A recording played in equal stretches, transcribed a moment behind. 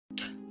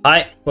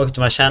Hi, welcome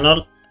to my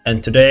channel,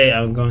 and today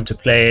I'm going to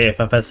play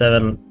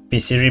FF7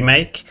 PC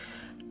Remake.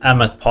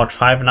 I'm at part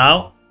 5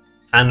 now,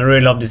 and I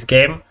really love this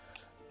game.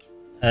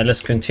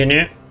 Let's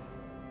continue.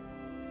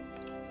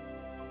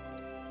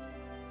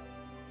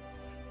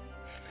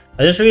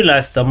 I just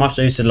realized how much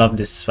I used to love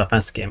this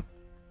FF game.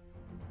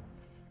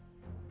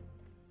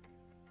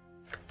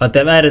 But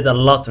they've added a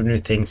lot of new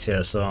things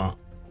here, so...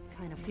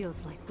 Kind of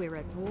feels like we're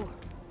at war.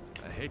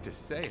 I hate to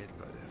say it,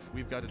 but if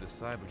we've got to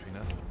decide between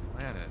us and the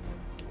planet,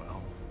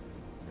 well...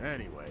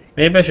 Anyway.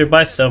 Maybe I should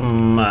buy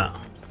some...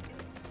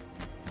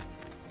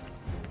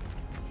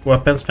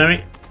 weapons,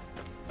 maybe?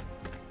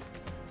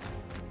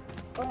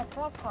 In a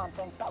press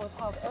conference that was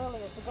held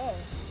earlier today.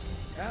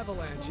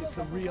 Avalanche is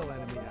the real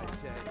enemy, I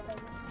say.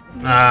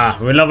 Ah,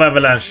 we love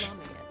Avalanche.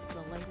 It's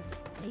the latest.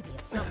 Maybe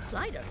a slump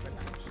slider for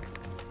lunch.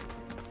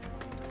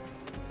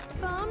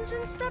 Bombs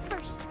and stuff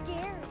are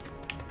scary.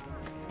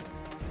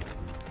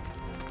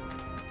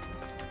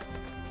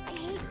 I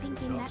hate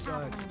thinking that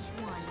Avalanche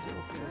won.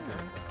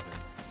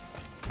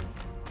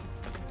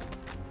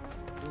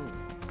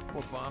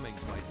 More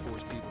bombings might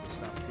force people to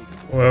stop taking...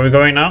 Where are we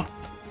going now?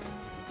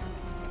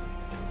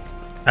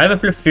 I haven't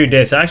played a few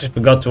days, so I actually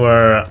forgot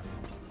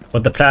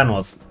what the plan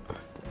was.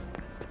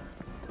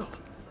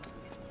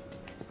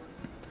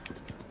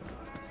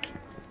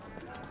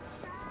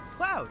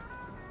 Cloud,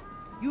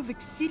 you've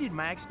exceeded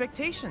my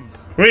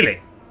expectations. Really?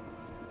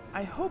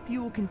 I hope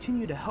you will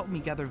continue to help me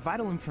gather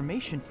vital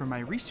information for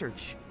my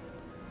research.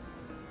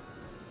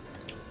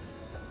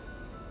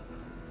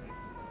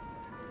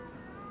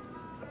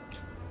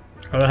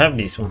 I don't have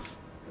these ones.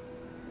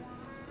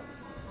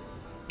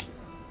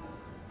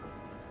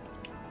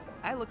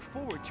 I look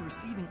forward to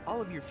receiving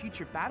all of your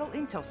future battle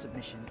intel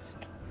submissions.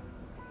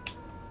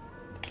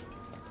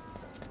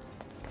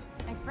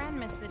 My friend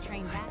missed the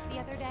train back the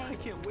other day. I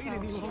can't wait so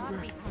any she ought to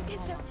longer. be coming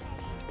home.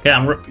 Yeah,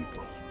 I'm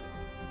People.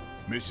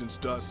 Mission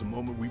starts the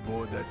moment we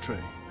board that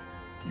train.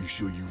 You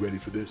sure you ready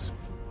for this?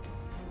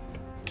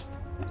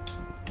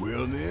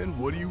 Well then,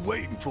 what are you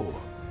waiting for?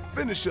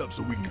 Finish up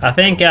so we can... I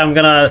think I'm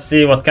gonna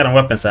see what kind of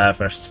weapons I have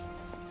first.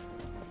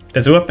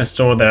 There's a weapon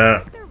store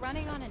there. They're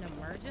running on an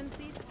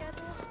emergency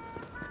schedule.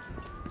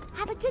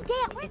 Have a good day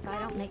at work. If I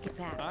don't make it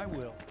back, I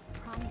will.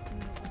 promise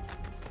me.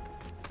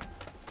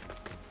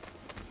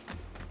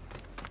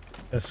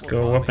 Let's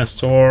go weapon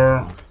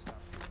store.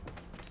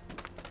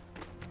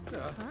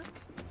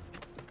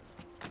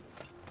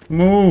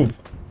 Move.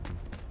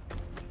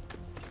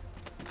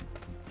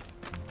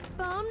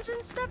 Bombs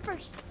and stuff are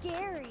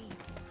scary.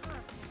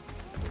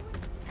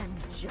 And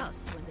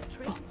just when the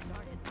train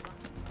started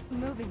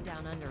moving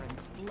down under and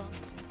slumping.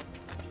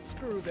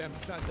 Screw them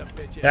sons of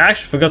bitches. I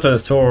actually forgot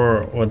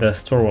what the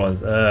store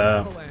was.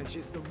 Avalanche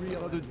is the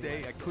real other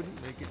day I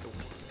couldn't make it to work.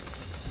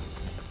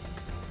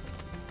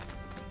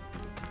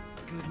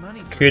 Good money.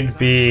 for Could some.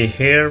 be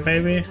here,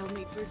 maybe. Told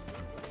me first.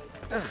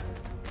 We're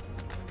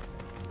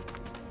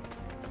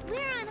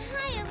on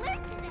high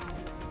alert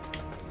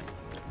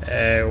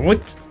today.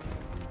 What?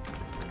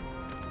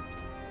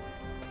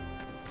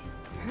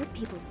 Heard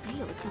people say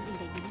it was something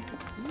they'd never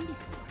seen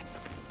before.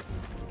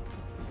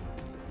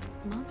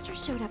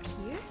 Monsters showed up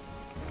here?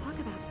 Talk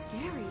about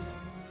scary.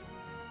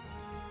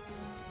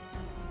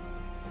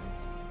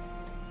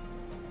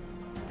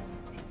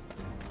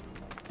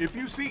 If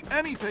you see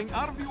anything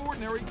out of the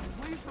ordinary,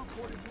 please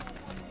report it.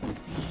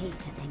 I hate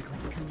to think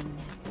what's coming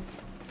next.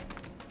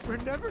 We're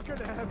never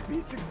gonna have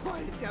peace and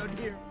quiet down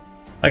here.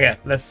 Okay,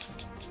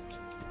 let's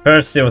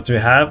first see what we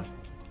have.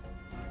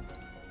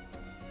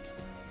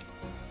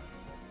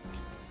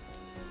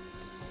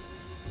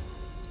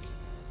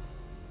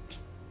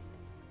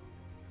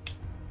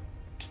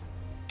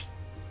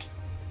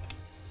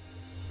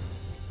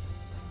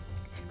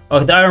 Oh,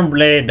 the Iron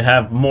Blade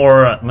have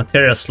more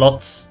material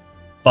slots,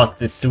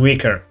 but it's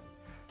weaker.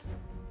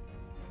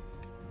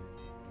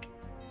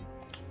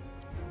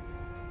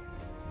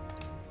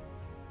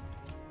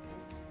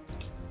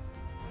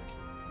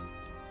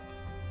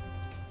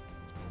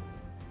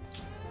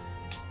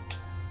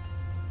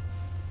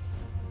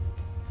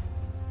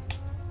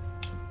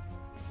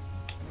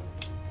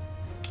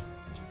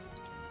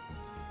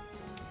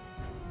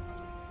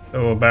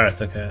 Oh,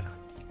 Barrett, okay.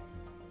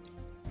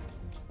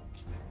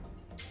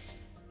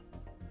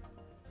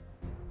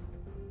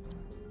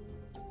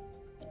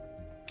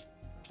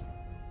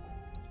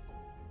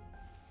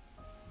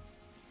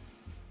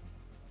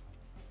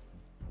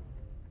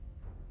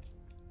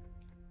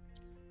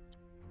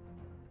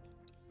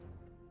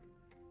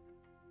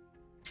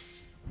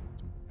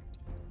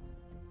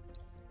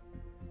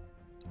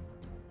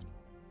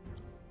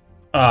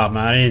 Ah,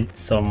 man, I need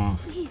some...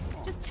 Please,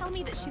 just tell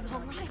me that she's all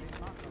right.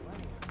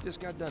 Just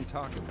got done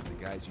talking with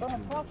the guys you In a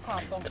tuned press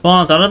conference. To be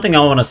honest, I don't think I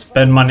want to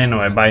spend money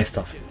anyway, buy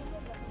stuff.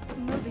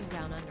 Moving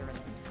down under and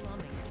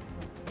slumming.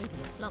 Maybe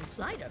a slump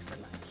slider for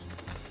lunch.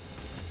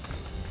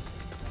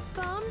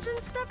 Bombs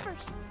and stuff are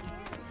scary.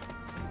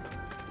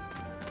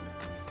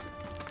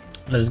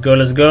 Let's go,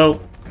 let's go.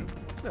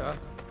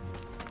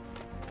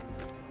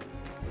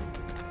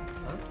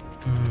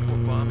 More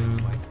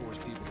bombings might force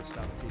people to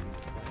stop taking...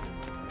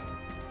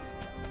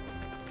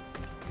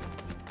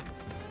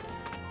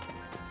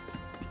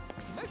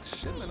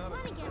 Shipment out of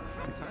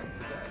sometime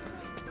today.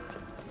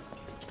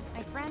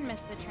 My friend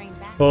missed the train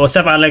back. Well, what's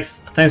up,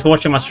 Alex? Thanks for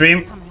watching my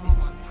stream. Coming home on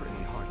this Pretty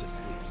one. hard to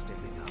sleep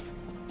standing up.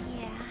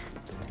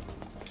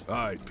 Yeah.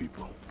 All right,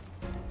 people.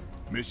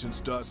 Mission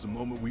starts the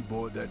moment we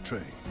board that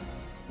train.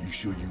 You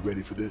sure you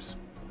ready for this?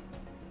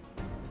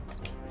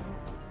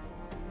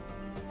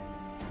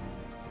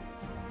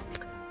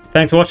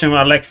 Thanks for watching,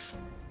 Alex.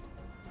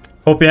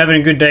 Hope you're having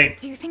a good day.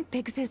 Do you think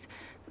Biggs is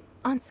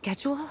on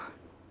schedule?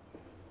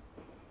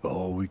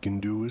 All we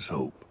can do is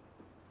hope.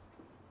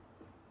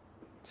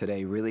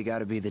 Today really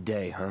gotta be the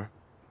day, huh?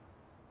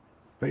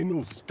 Ain't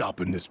no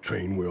stopping this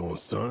train we're on,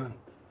 son.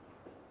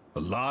 A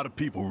lot of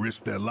people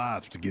risk their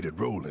lives to get it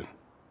rolling.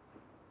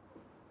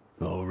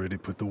 Already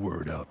put the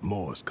word out,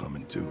 more is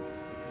coming too.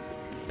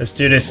 Let's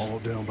do this. All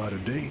down by the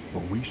date,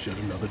 or we shut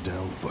another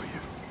down for you.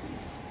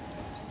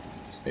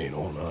 Ain't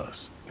on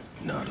us,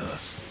 not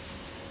us.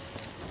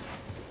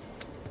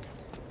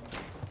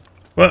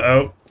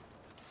 Uh-oh.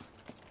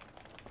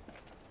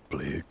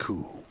 Play it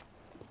cool.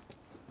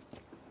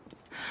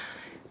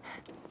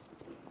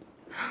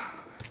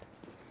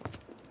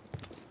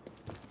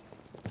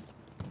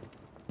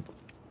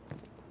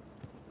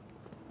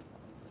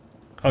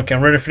 Okay,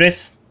 I'm ready for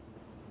this.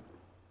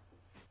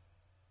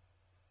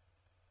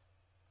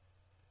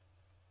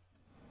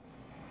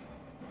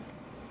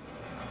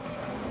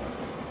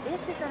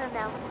 This is an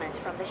announcement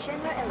from the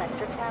Shinra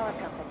Electric Power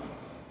Company.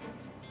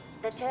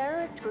 The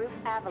terrorist group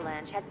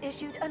Avalanche has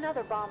issued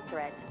another bomb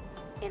threat.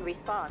 In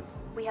response,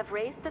 we have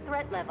raised the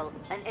threat level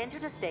and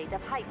entered a state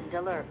of heightened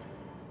alert.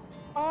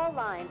 All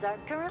lines are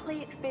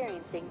currently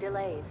experiencing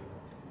delays.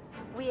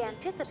 We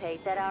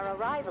anticipate that our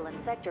arrival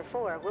in Sector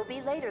 4 will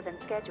be later than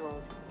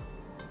scheduled.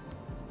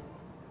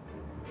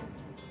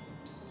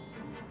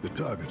 The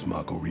target's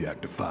Mako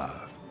Reactor 5.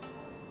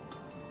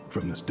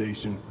 From the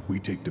station, we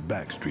take the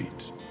back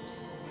streets.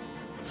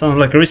 Sounds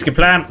like a risky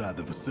plan. Inside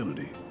the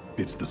facility,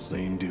 it's the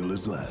same deal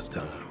as last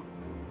time.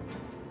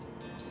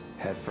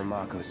 Head for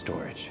Mako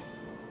storage.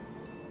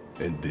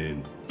 And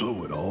then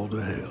blow it all to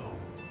hell.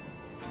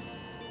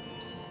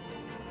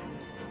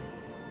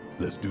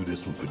 Let's do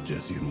this one for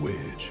Jesse and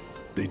Wedge.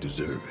 They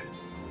deserve it.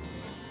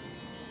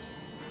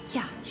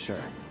 Yeah.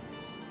 Sure.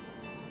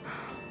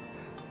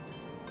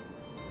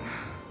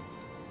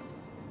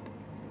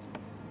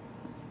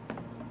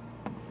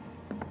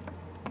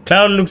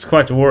 Cloud looks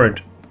quite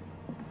worried.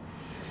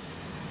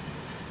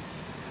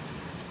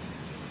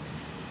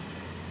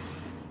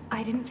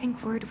 I didn't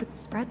think word would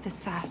spread this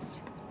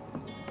fast.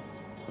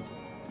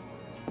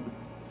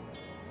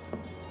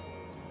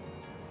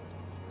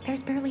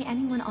 There's barely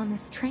anyone on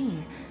this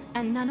train,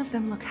 and none of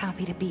them look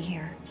happy to be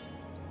here.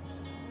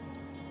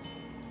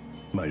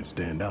 Might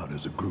stand out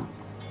as a group.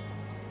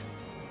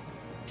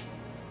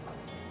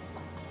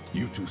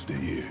 You two stay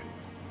here.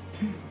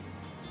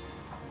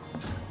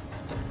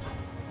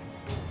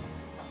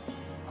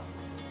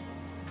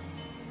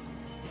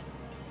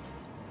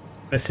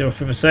 Let's see what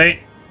people say.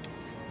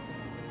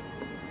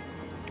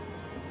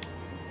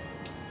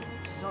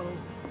 So,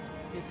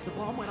 if the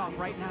bomb went off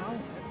right now,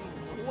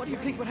 what do you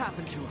think would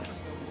happen to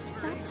us?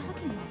 Stop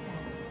talking like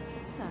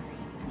that. Sorry,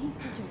 he's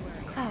such a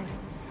worry. Cloud,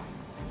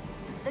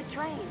 The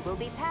train will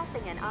be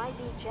passing an ID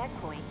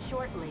checkpoint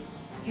shortly.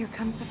 here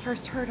comes the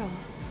first hurdle.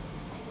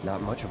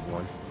 Not much of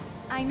one.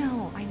 I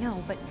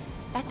know, but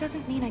that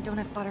doesn't mean I don't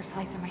have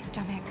butterflies in my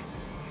stomach.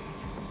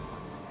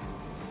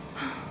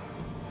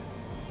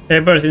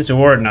 Everybody seems to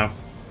worry now.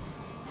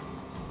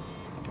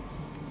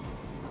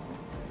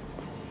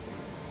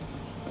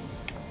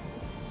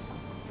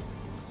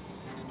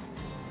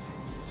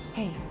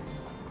 Hey,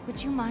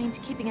 would you mind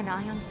keeping an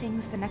eye on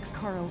things the next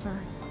car over?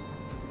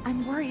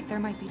 I'm worried there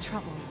might be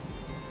trouble.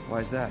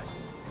 Why's that?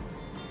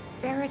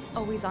 Barrett's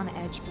always on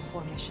edge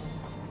before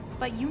missions.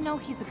 But you know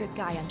he's a good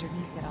guy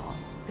underneath it all.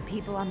 The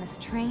people on this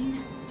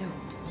train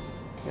don't.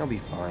 You'll be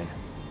fine.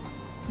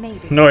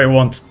 Maybe. No, it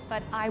won't.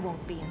 But I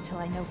won't be until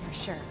I know for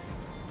sure.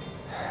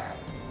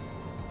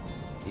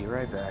 Be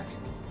right back.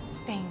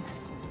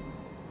 Thanks.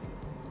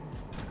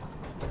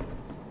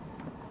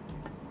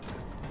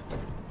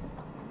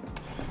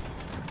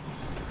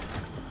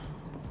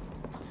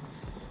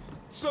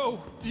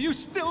 So, do you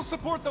still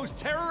support those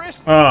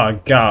terrorists? Oh,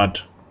 God.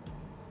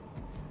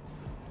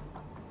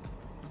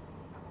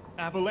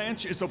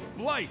 Avalanche is a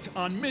blight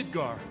on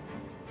Midgar.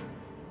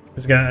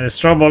 It's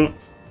trouble.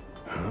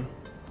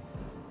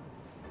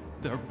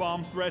 Their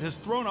bomb threat has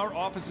thrown our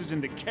offices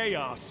into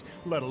chaos,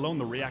 let alone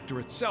the reactor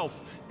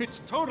itself. It's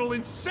total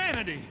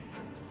insanity!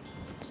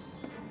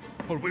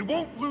 But we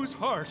won't lose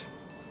heart.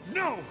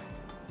 No!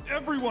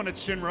 Everyone at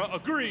Shinra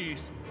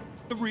agrees.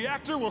 The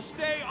reactor will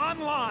stay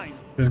online.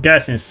 This guy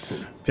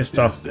seems pissed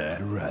off. Is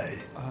that right?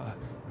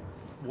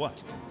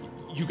 What?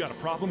 You got a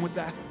problem with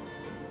that?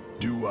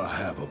 Do I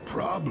have a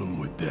problem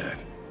with that?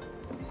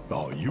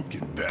 Oh, you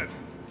can bet.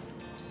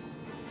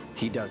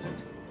 He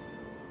doesn't.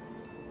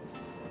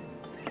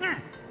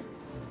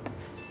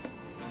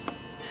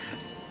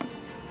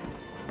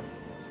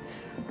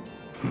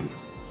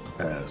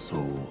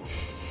 Asshole.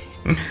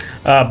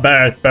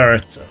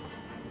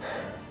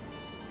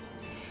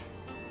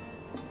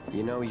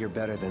 You know you're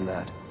better than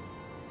that.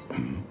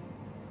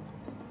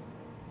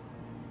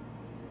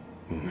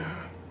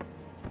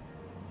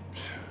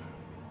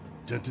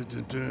 Dun, dun,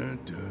 dun,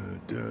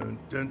 dun, dun,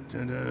 dun,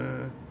 dun,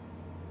 dun.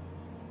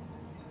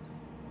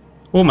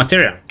 Oh,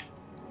 materia.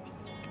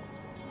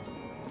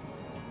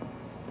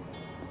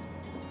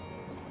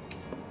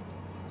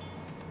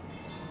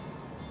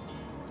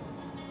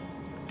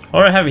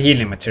 Or I have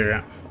healing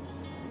material.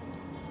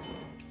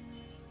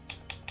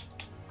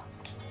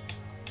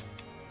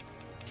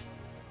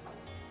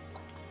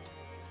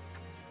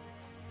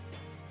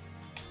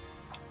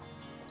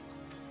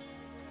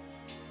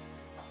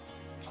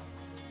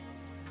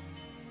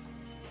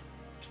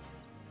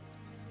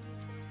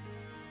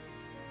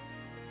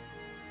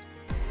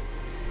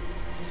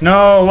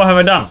 No, what have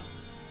I done?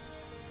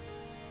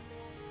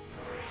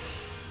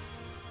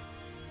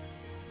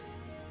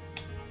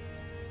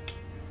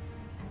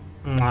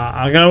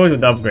 I'm gonna wait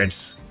with the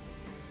upgrades.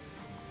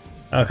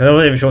 Okay, I'm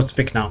not even sure what to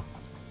pick now.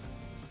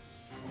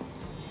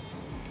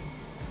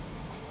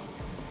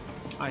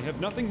 I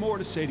have nothing more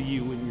to say to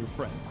you and your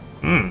friend.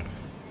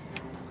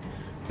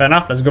 Fair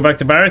enough, let's go back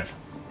to Barrett.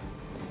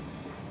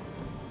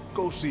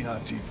 Go see how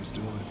Tifa's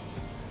doing.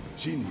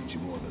 She needs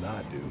you more than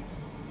I do.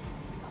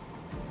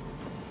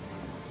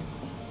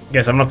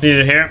 Guess I'm not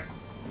needed here.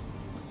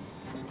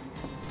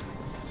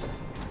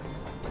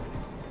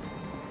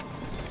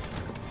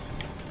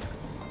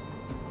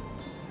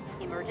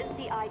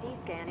 Emergency ID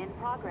scan in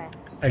progress.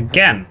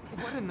 Again.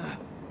 What in the...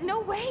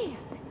 No way!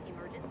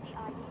 Emergency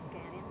ID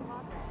scan in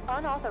progress.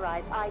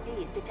 Unauthorized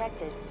IDs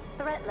detected.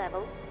 Threat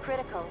level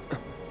critical.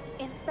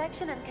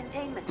 Inspection and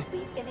containment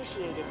sweep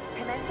initiated,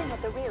 commencing at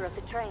the rear of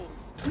the train.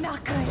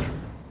 Not good.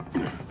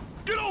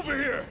 Get over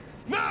here!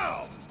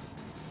 Now!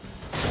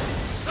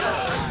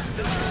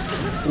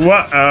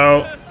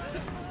 Whoa.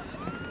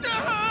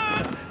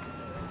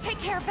 Take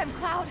care of them,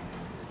 Cloud.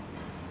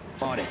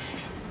 On it.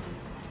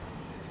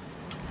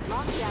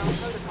 Lockdown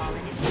protocol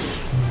initiated.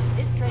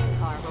 This train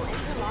car will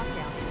enter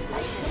lockdown in 3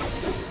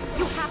 minutes.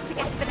 You have to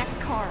get to the next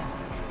car.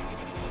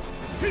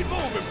 Keep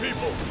moving,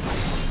 people!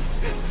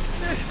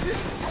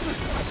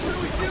 What do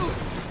we do?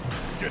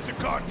 Get to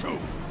car 2.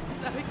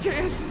 I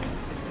can't.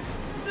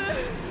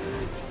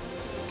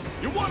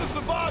 You want to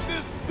survive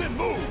this? Then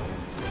move!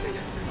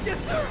 Yes,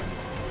 sir.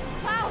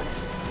 Cloud!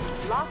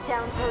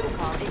 Lockdown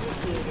protocol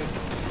initiated.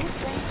 This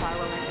train car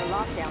will enter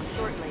lockdown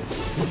shortly.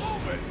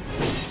 Move it!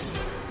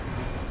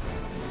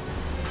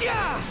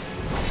 Yeah.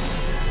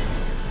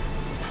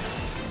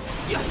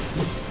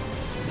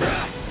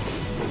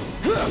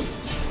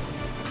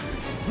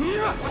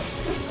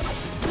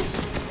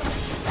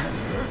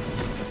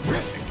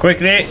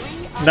 Quickly.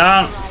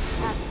 Down.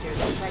 Passengers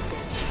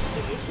affected.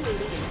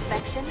 Initiating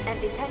inspection and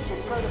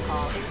detention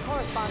protocol in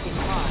corresponding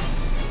car.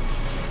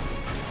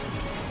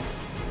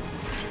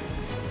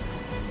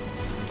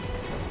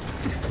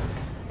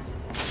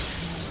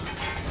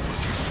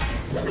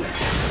 Please!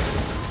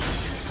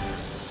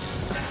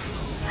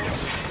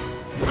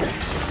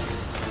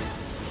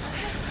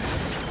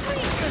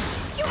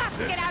 You have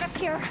to get out of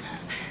here!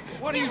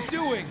 What are you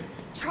doing?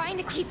 Trying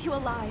to keep you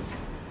alive.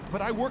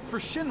 But I work for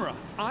Shinra.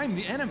 I'm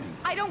the enemy.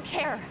 I don't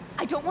care.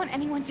 I don't want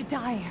anyone to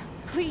die.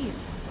 Please.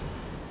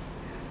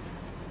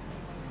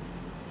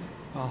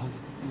 I'll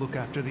look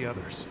after the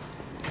others.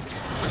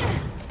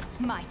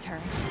 My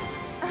turn.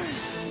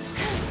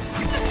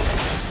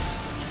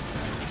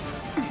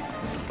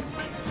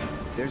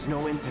 There's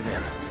no end to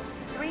them.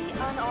 3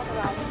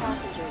 unauthorized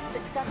passengers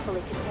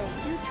successfully contained,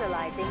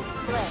 neutralizing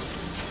threat.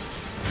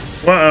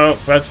 Whoa,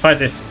 let's fight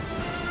this.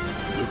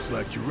 Looks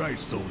like you're right,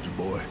 soldier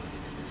boy.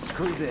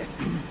 Screw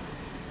this.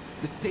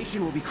 The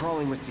station will be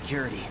crawling with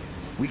security.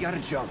 We gotta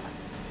jump.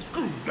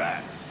 Screw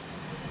that!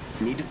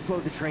 Need to slow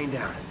the train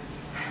down.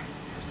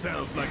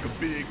 Sounds like a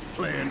Biggs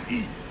plan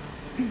E.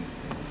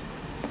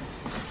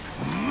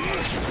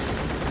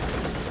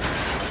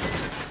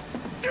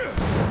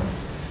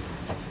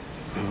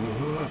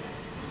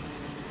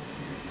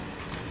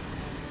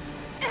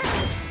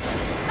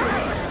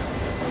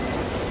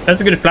 That's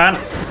a good plan.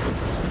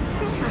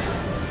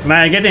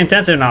 Man, get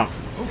intensive now.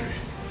 Okay,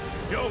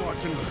 y'all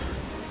watching.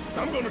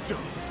 I'm gonna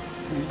jump.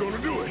 I'm gonna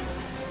do it.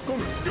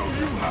 Gonna show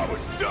you how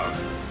it's done.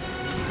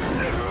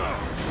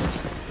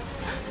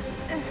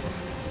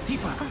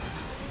 Tifa.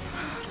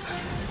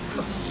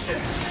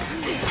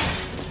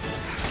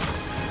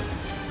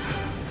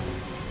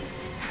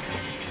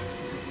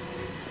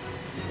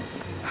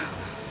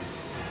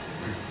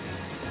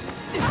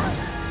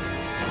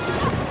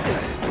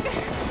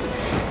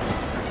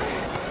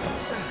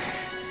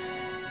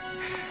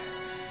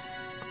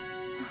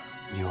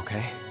 You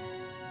okay?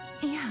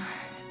 Yeah.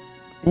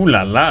 Ooh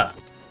la la.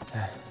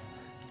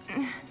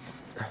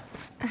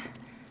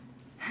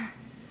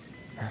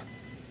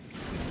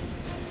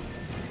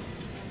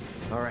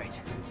 All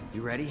right.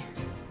 You ready?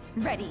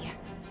 Ready.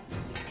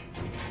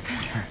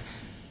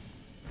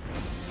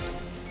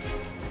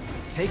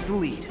 Take the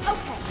lead.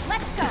 Okay,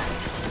 let's go.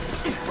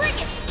 Bring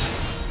it.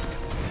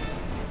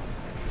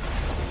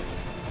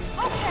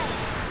 Okay.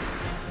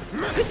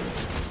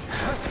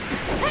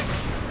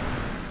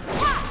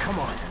 Come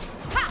on.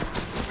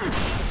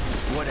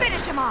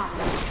 off.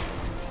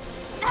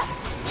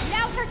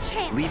 Now's our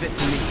chance. Leave it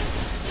to me.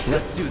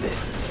 Let's do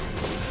this.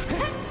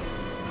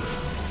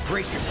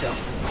 Brace yourself.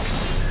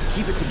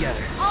 Keep it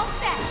together. All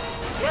set.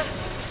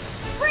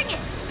 Bring it.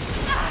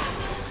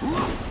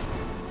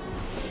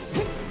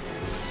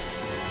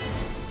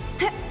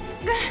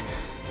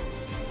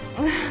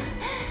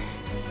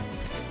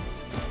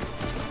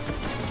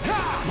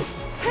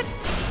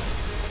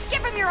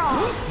 Give him your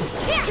all.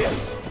 Here.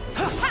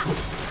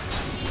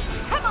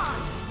 Come on.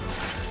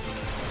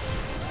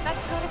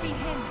 That's gotta be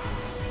him.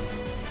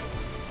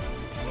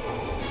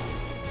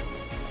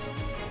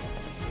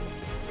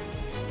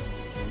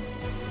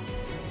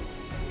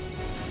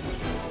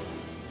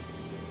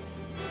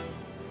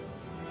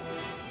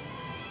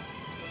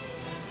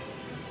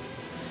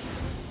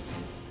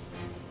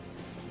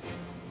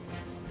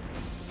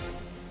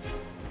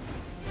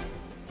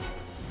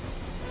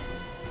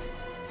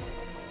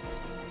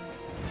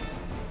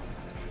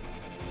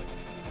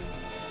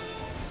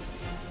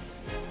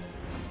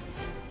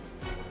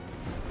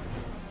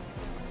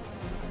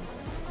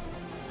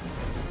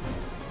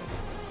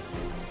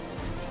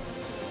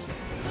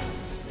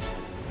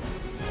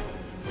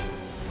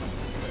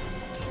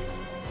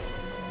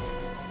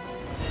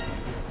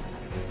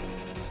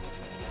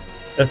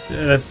 Let's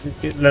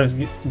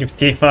give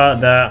Tifa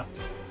the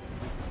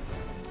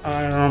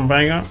iron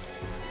banger.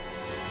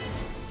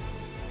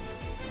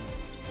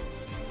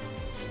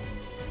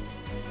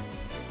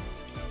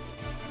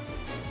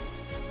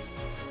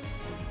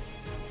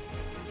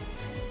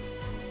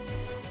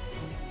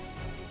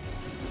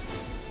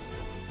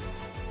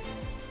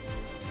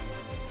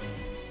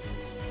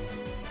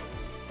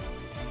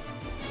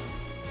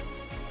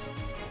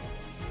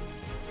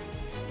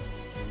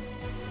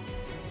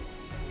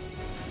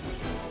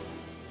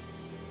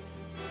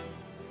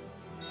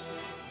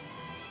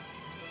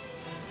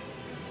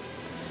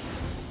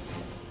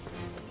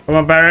 Come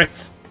on,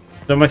 Barrett.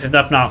 Don't mess it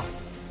up now.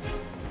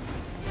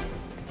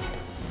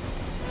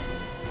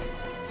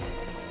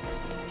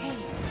 Hey,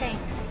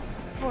 thanks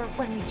for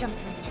when we jumped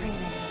from the train.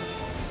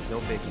 No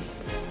biggie.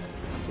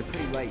 You're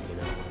pretty light, you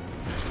know.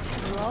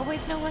 You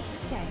always know what to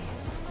say.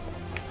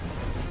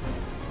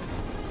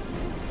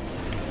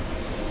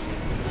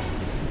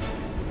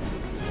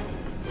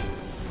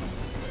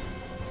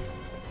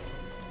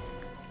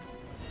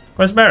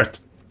 Where's Barrett?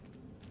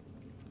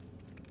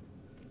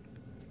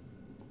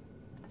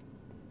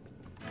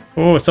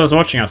 Oh, so's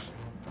watching us.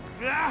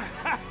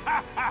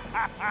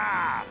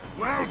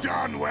 Well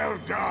done, well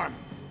done.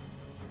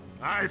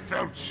 I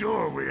felt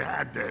sure we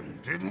had them,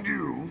 didn't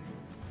you?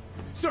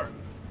 Sir,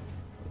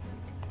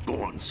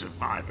 Born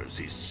survivors,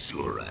 these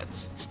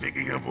surats.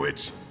 Speaking of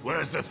which,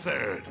 where's the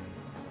third?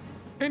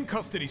 in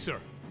custody, sir.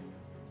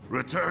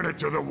 Return it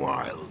to the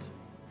wild.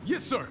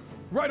 Yes, sir.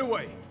 Right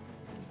away.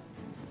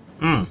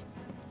 I'll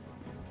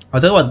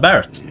tell you what,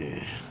 Barrett.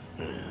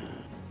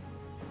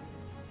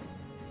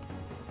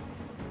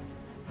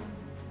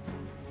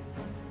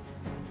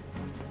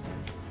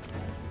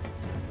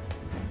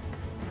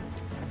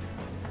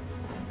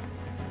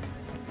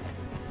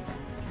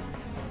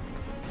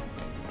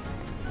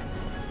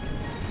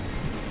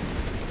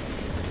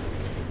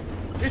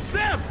 It's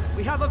them!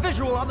 We have a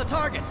visual on the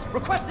targets,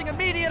 requesting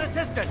immediate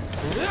assistance!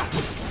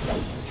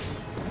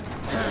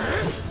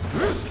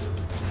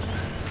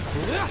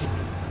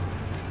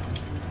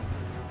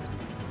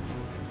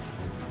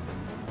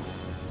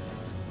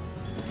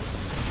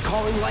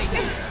 Calling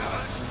lightning.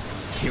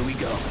 Here we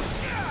go.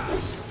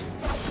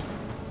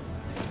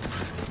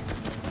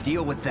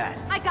 Deal with that.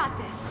 I got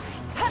this.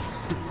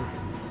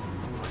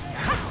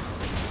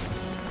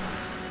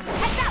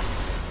 Heads up!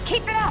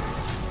 Keep it up!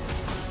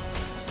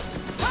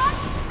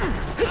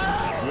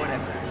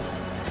 Whatever.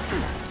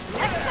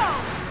 Let's go!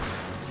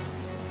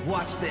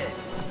 Watch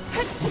this.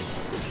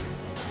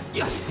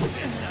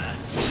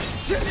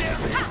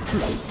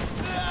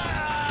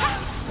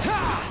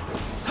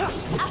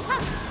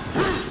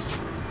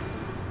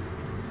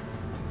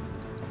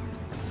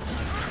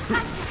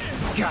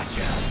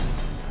 Gotcha.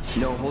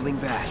 No holding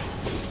back.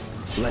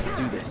 Let's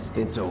do this.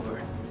 It's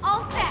over.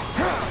 All set!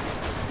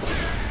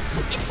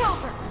 It's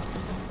over!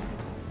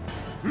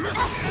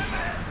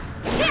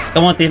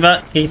 Come on,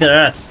 Tifa, kick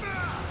their ass.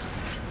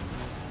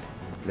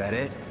 That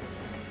it?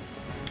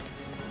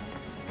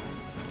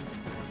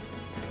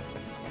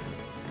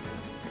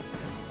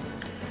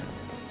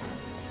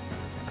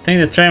 I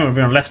think the train will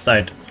be on left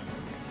side.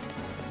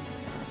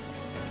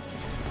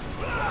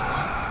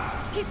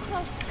 He's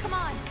close, come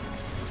on!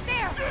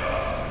 There!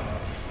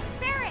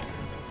 Barrett!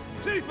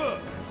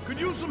 Tifa, could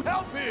use some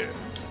help here.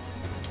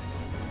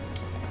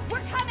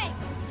 We're coming!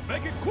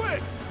 Make it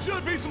quick.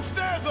 Should be some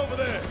stairs over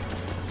there.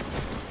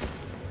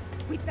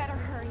 We'd better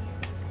hurry.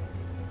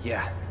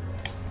 Yeah.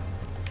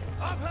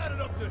 I've had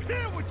it up to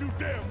here with you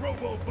damn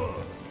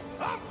robo-bugs.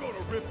 I'm gonna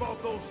rip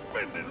off those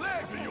spindly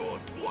legs of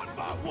yours one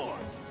by one.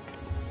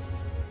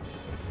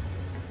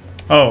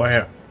 Oh,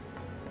 here.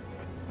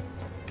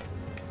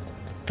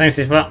 Thanks,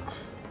 Tifa.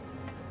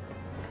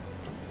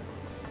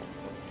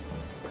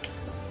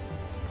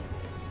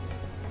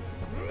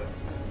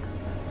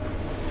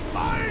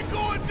 I ain't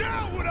going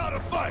down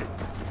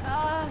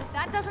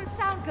That doesn't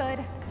sound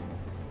good.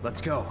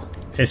 Let's go.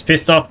 He's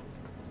pissed off.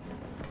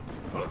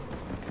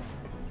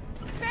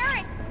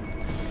 Barrett!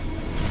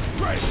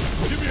 Great!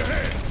 Give me a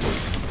hand!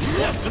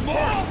 What's the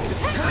ball?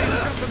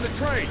 Jump from the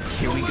train!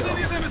 Here we go.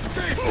 Any of them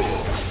escape!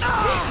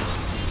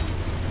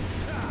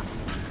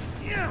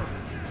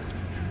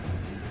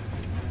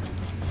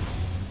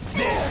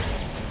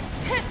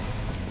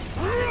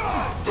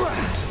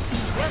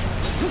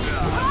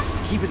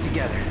 Keep it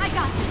together. I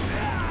got this.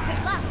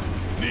 Good luck.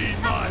 Need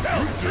my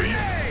help, do you?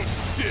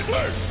 Shit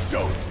hurts,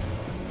 don't it?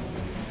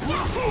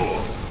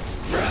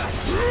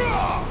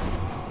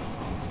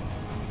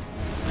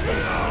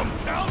 I'm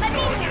counting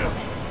on you!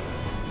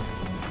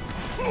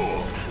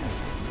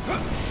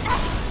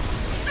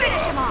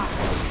 Finish him off.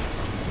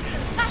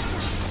 Gotcha.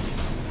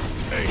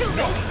 Ain't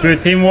no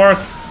Good teamwork.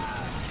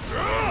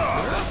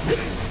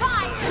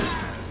 Fine.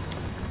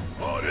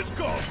 Oh, this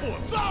calls for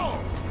a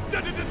song!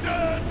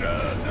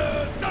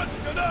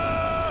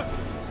 Da-da-da-da-da-da-da-da-da!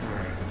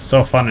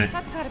 So funny.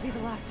 That's gotta be the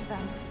last of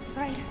them,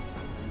 right?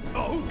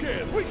 Oh, who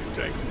cares? We can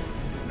take them.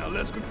 Now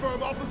let's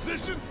confirm our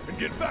position and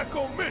get back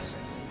on mission.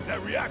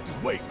 That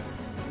reactor's waiting.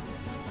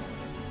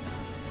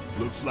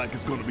 Looks like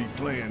it's gonna be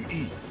Plan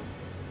E.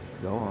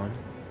 Go on.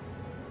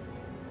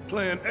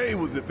 Plan A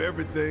was if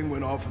everything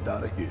went off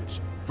without a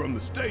hitch. From the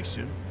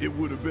station, it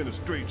would have been a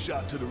straight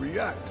shot to the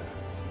reactor.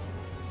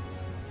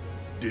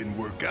 Didn't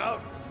work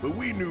out, but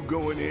we knew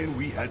going in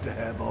we had to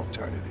have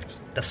alternatives.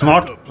 That's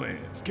smart. Backup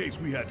plans, in case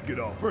we had to get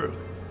off early.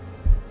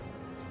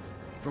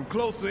 From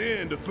closer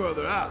in to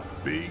further out,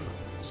 B,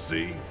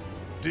 C,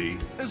 D,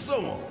 and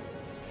so on.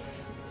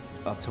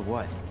 Up to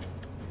what?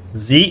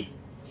 Z.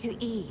 To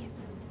E.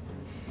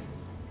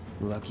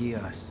 Lucky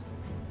us.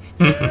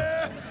 You're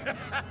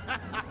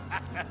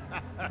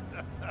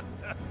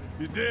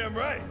damn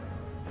right.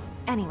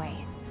 Anyway,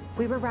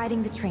 we were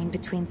riding the train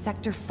between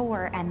Sector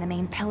 4 and the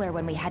main pillar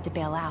when we had to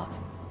bail out.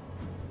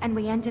 And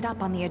we ended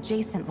up on the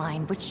adjacent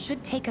line, which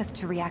should take us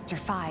to Reactor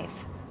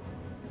 5.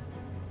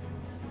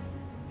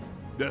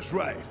 That's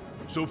right.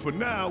 So for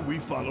now, we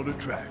follow the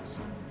tracks.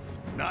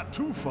 Not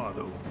too far,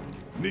 though.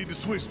 Need to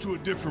switch to a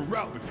different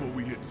route before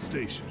we hit the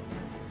station.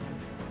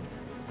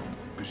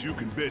 Because you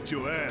can bet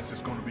your ass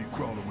it's gonna be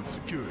crawling with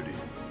security.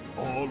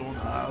 All on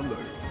high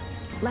alert.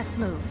 Let's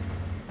move.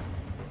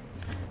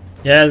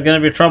 Yeah, it's gonna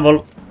be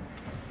trouble.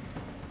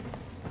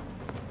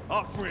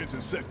 Our friends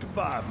in Sector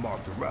 5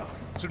 marked the route,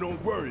 so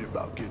don't worry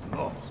about getting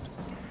lost.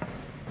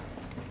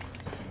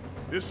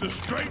 It's a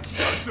straight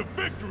shot to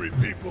victory,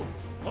 people.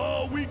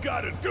 All we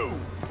gotta do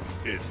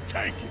is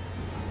take it.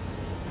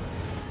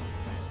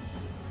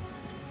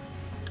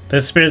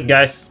 The spirit,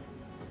 guys.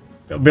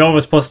 Be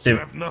always You positive.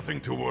 have nothing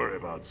to worry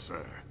about,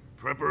 sir.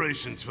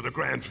 Preparations for the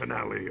grand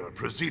finale are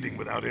proceeding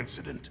without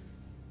incident.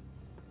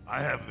 I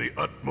have the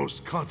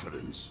utmost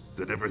confidence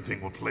that everything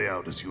will play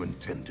out as you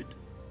intended.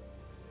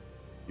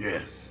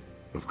 Yes,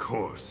 of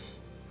course.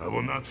 I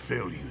will not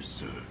fail you,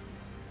 sir.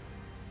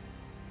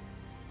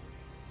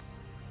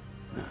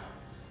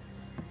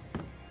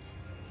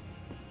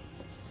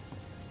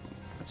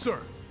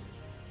 Sir,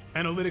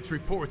 analytics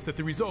reports that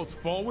the results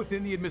fall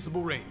within the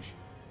admissible range.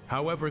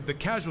 However, the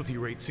casualty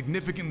rate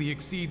significantly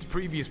exceeds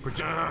previous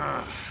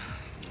projections.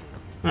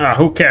 Ah,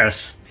 who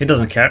cares? He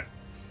doesn't care.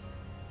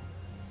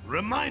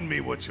 Remind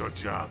me what your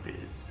job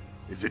is.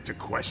 Is it to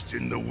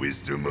question the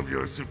wisdom of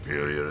your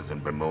superiors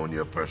and bemoan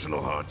your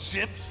personal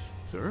hardships?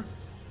 Sir?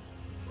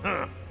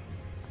 Huh.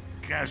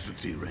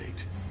 Casualty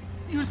rate.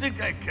 You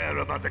think I care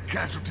about the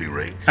casualty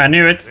rate? I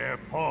knew it. They're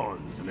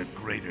pawns in a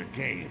greater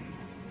game.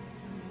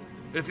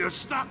 If your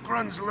stock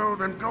runs low,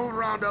 then go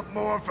round up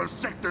more from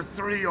Sector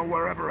 3 or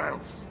wherever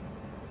else.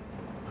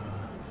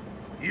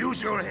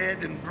 Use your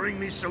head and bring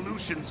me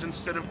solutions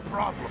instead of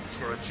problems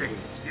for a change,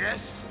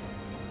 yes?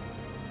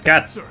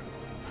 God. Sir.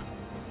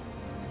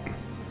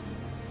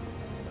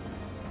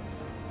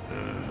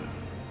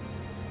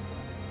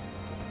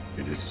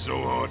 It is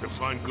so hard to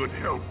find good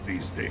help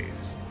these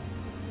days.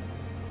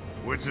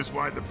 Which is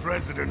why the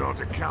President ought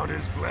to count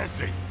his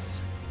blessings.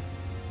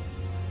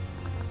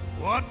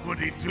 What would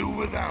he do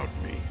without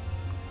me?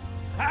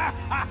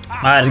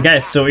 Ah, the guy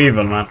is so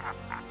evil, man.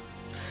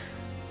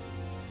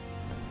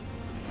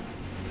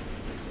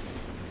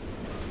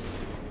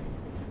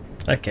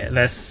 Okay,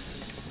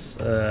 let's...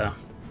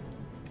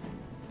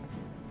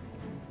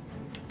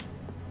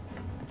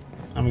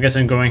 I'm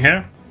guessing going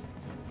here.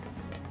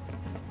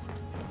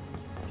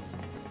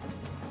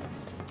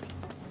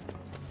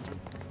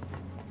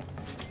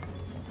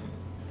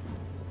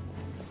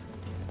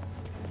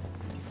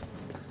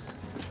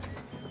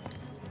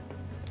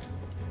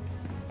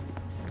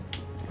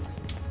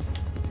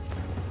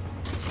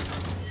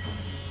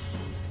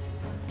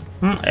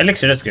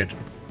 Elixir, that's good.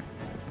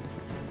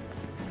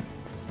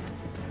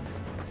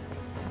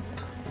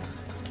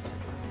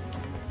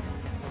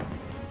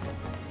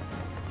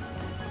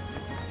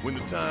 When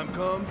the time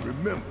comes,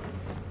 remember,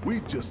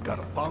 we just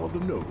gotta follow the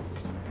nose.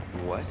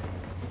 What?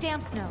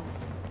 Stamp's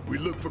nose. We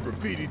look for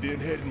graffiti,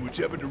 then head in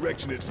whichever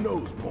direction its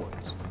nose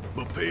points.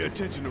 But pay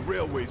attention to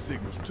railway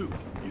signals, too.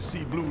 You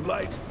see blue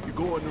lights, you're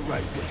going the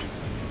right way.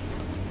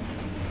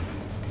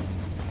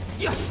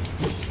 Gotcha!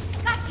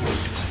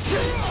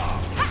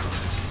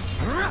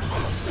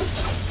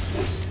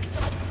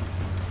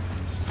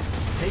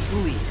 Take the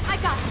lead. I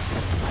got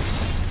this!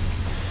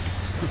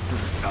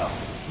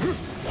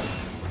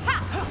 Ha!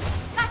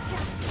 Gotcha!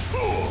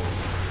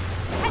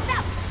 Heads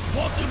up!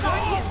 It's on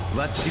you!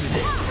 Let's do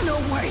this. No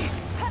way!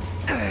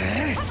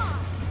 Come on!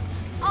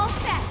 All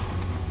set!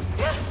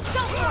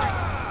 Go for it!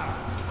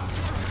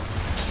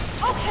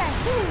 Okay!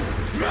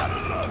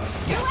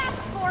 You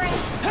asked for it!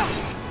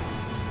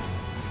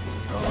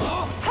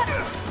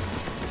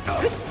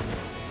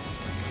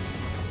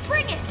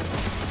 Bring it!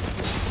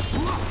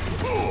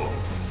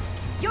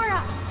 You're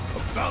up!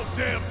 About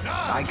damn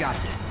time! I got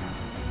this.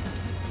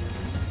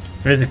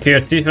 Where's the clear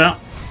Tifa?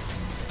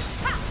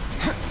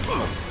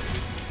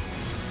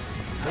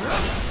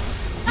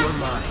 You're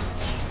mine.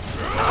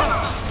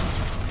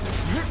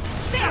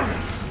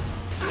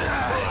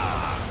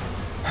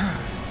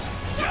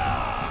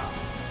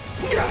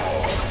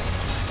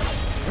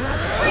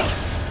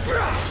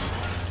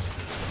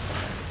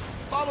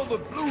 Follow the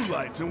blue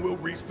lights and we'll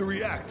reach the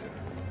reactor.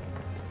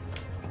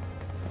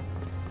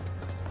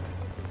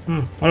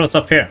 What was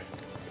up here?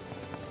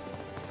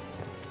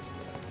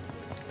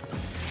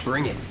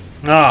 Bring it.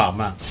 Oh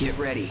man. Get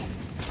ready.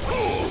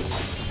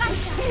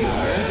 Gotcha!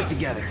 Keep it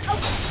together.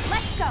 Okay,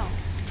 let's go!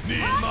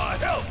 Need my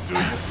help, do you?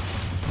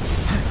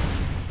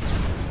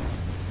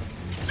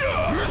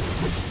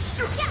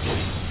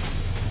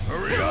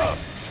 Hurry up!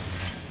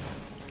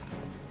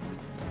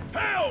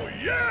 Hell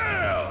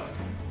yeah!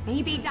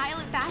 Maybe dial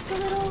it back a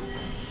little?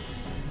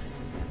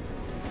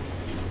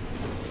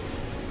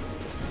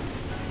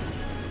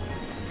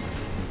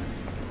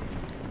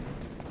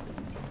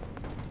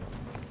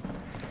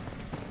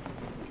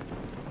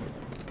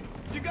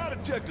 You gotta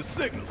check the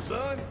signals,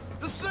 son.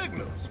 The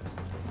signals.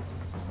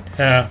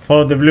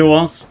 Follow the blue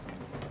ones.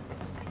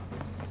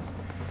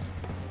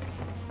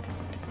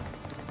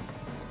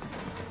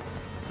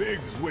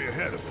 Biggs is way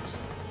ahead of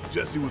us.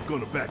 Jesse was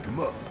gonna back him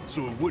up,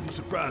 so it wouldn't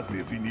surprise me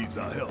if he needs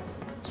our help.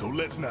 So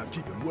let's not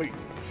keep him waiting.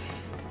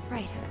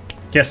 Right.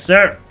 Yes,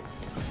 sir.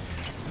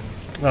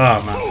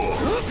 Oh man.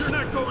 You're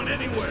not going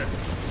anywhere.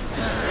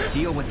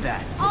 Deal with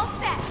that. All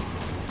set!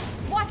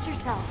 Watch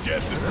yourself!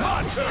 Guess it's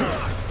my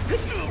turn.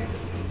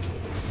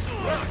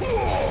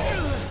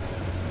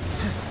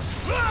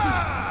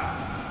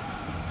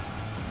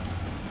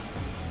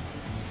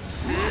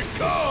 Here it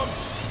comes.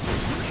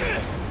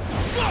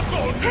 Suck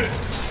on this.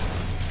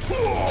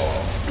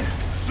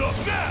 Suck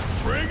that.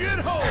 Bring it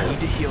home. Need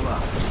to heal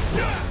up.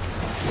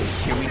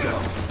 Here we go.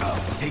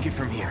 Take it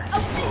from here.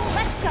 Okay,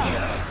 let's go!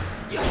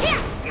 Here!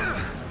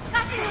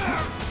 Gotcha!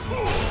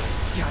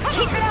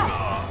 Keep it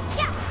up!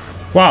 Yeah!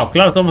 Wow,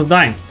 Cloud's almost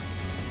dying.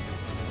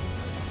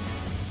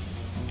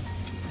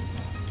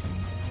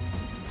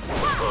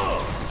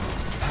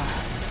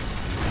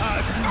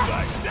 How'd you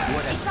like that?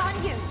 It's on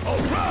you! All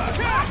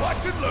right.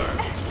 Watch and learn.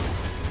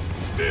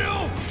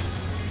 Still.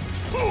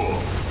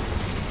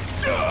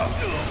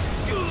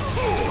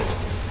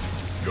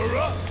 You're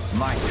up.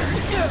 My turn.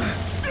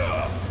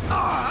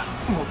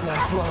 Won't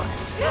last long.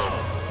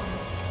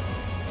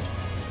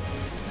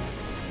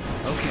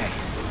 Okay.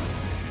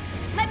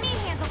 Let me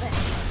handle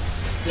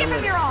this! Give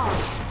him your all!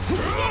 Get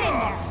in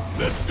there!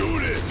 Let's do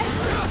this.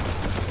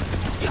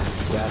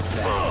 That's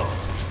that.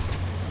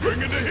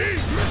 Bring in the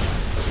heat.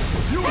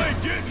 You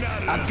ain't getting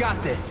out of I've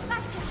got this.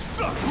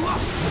 Suck.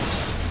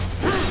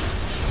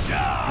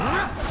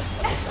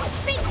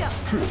 Bingo!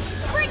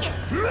 Bring it!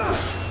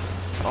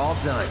 All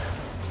done.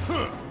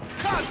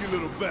 Cocky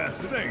little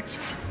bastard, ain't you?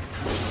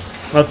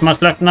 Not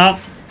much left now.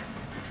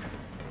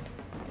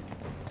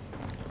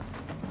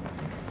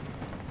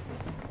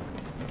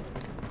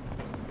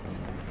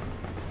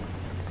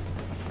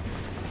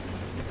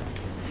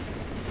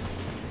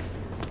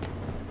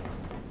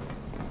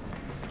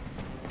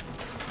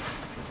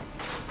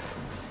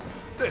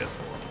 There's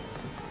one.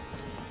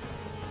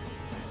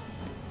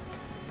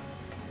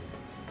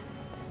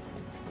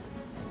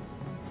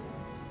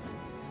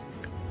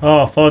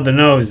 Oh, for the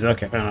nose.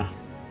 Okay, fair enough.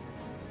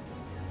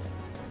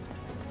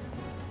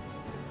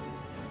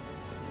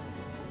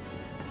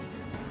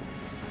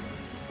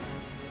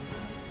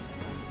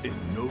 It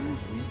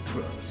knows we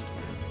trust.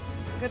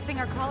 Good thing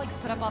our colleagues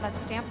put up all that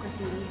stamp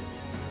graffiti.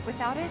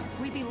 Without it,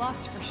 we'd be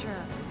lost for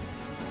sure.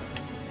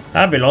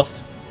 I'd be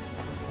lost.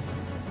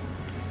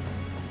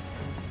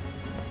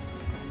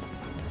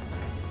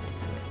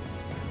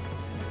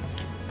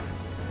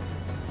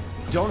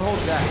 Don't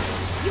hold back.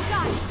 You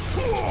got it!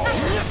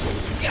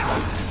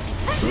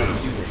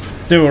 Let's do this.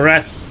 Do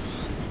rats.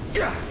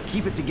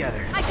 Keep it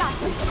together. I got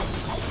this!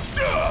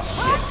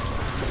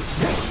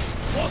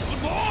 Want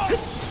some more?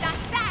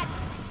 That's that!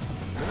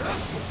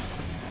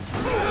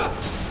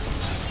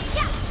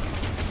 Yeah.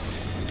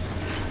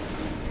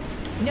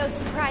 No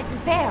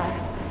surprises there.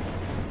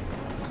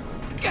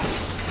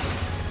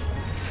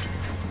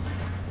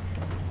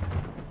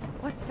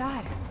 What's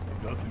that?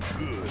 Nothing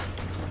good.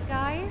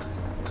 Guys?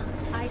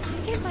 I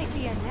think it might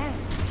be a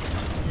nest.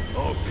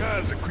 All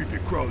kinds of creepy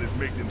crawlies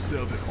make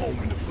themselves at home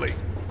in the plate,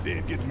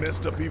 then get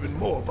messed up even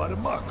more by the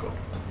Marco.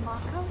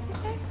 Mako did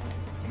this?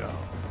 No,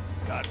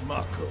 not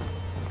Mako.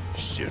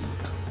 Shinra.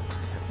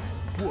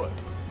 What?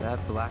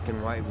 That black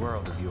and white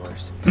world of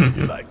yours.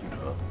 You like it,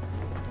 huh?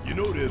 You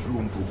know there's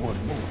room for one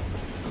more.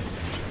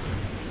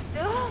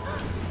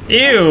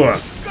 Ew!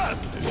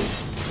 Disgusting.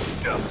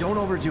 Don't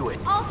overdo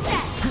it. All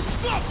set.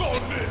 Suck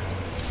on this.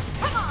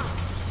 Come on.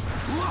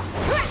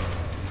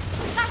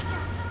 Gotcha.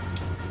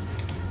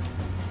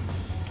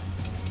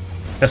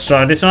 Let's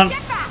try this one.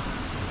 Get back.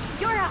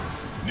 You're up.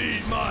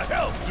 Need my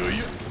help, do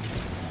you?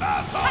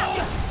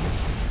 Asshole!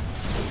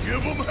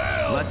 Give them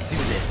hell! Let's do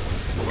this.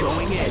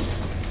 Going in.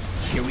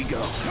 Here we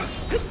go.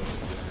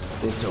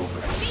 It's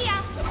over. See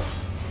ya.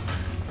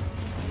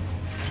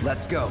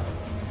 Let's go.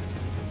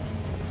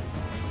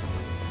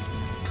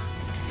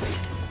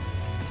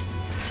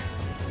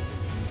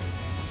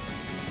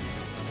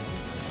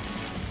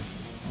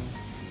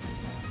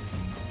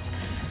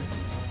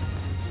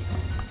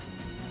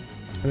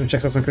 Let me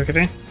check some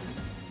quickly.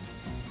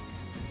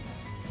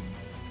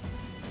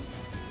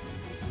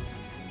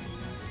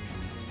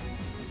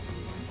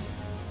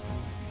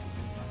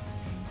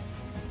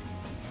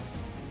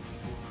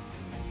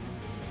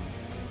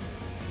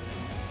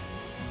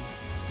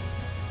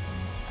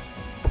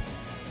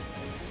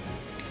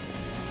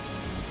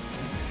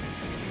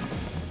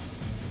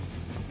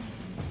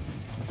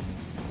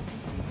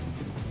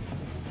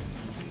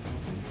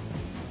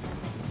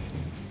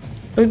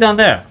 Look down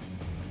there.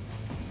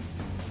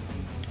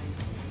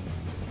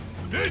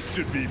 This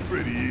should be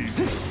pretty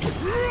easy.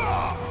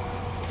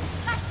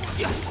 Let's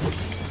do this.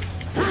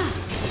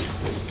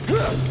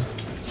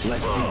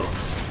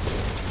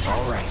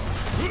 All right.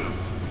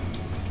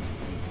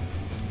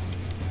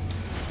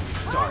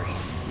 Sorry.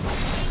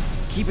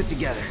 Keep it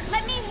together.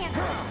 Let me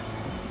handle this.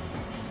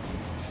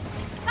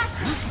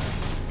 Gotcha.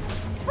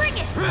 Bring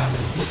it.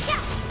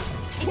 Yeah.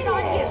 It's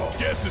on you.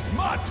 Guess it's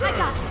my turn. I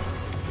got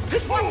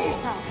this. Watch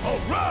yourself. All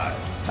right.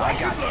 I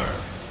got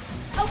this.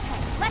 Okay,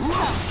 let's go.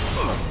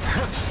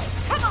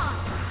 Come on.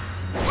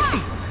 Ha!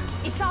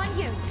 It's on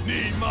you.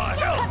 Need my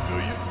help, do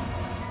you?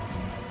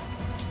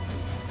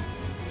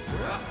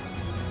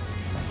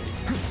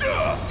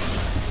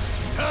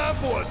 Time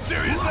for a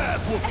serious ass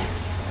whooping.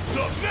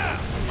 Sup now?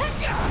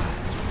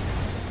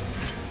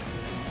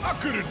 I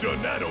could have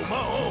done that on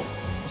my own.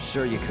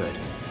 Sure you could.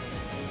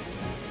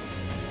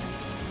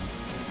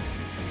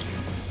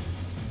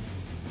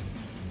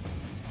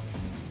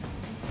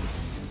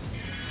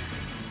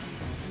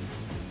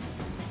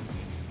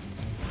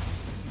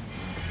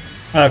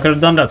 I could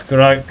have done that,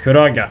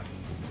 Kuraga.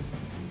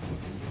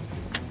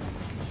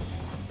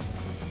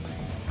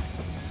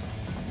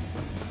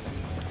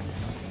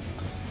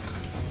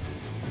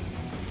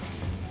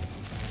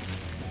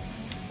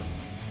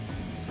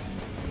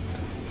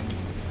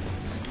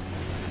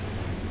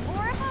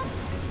 More of them?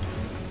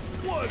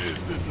 What is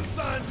this, a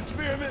science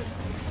experiment?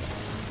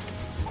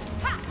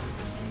 Ha!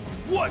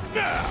 What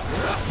now?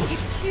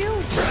 It's you.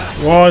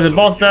 Whoa, the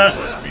boss there.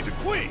 Must be the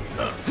queen,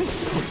 huh?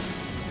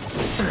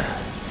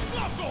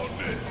 Suck on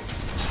this.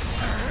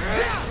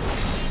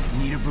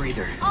 Need a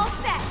breather. All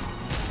set.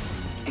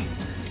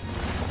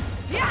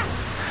 Yeah.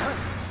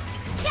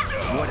 Yeah.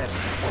 Whatever.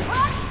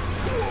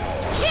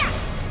 Yeah.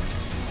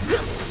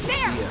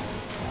 There.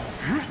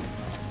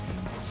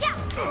 Yeah.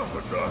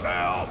 What the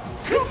hell?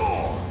 Come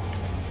on!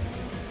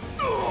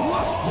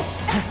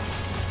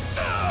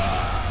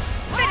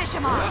 Finish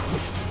him off.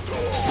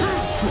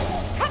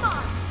 Come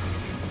on.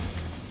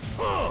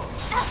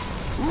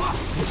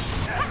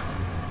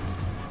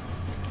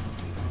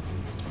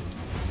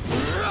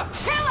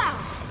 Chill out.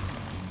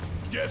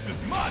 Guess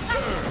it's my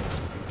turn.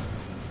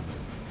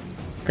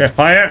 Okay,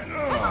 fire.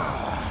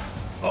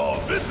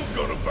 Oh, this is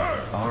gonna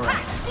burn. All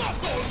right.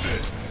 Suck on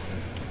this.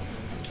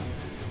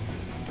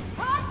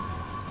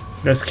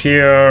 Let's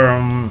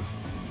cure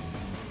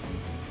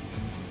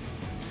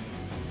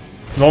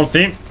Whole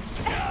team.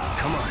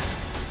 Come on.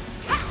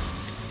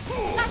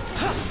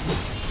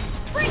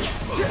 Bring it.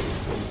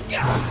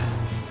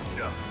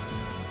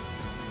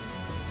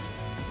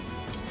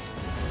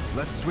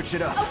 Let's switch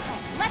it up. Okay,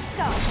 let's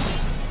go.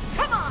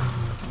 Come on.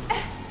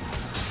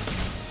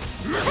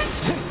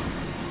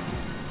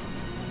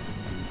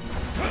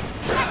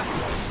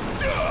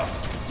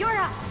 You're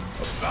up.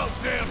 About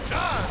damn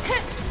time.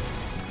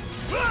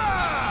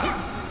 Ah!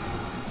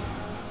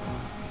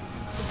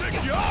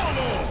 Take you all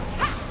on.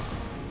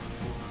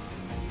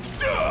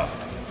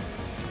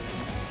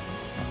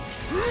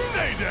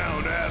 Stay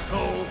down,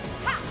 asshole.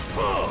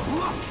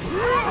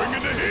 Bring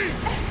in the heat.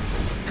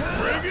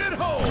 Bring it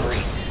home.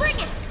 Bring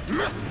it.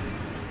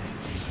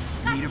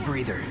 Need a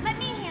breather. Let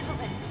me handle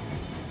this.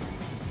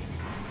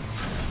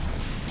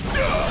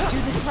 Do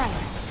this right.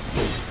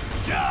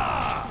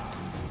 Yeah!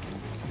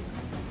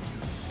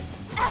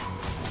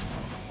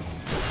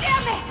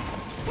 Damn it!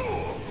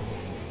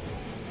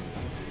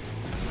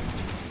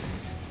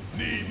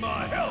 Need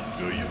my help,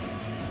 do you?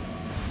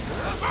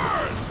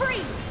 Burn!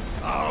 Freeze!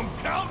 I'm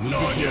counting Need to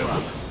on you. heal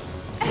up.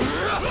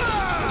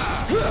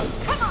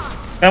 Come on!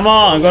 Come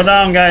on, go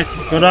down, guys.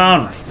 Go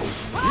down.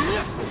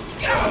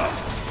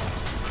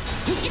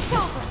 It's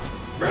over.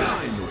 I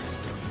know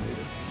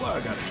exterminator, but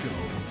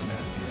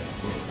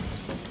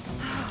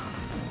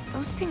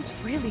things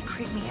really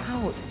creep me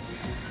out.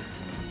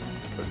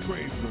 A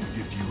train's gonna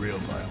get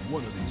derailed by them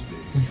one of these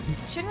days.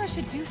 Shinra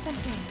should do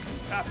something.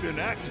 After an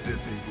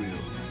accident, they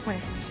will. When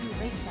it's too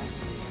late, then.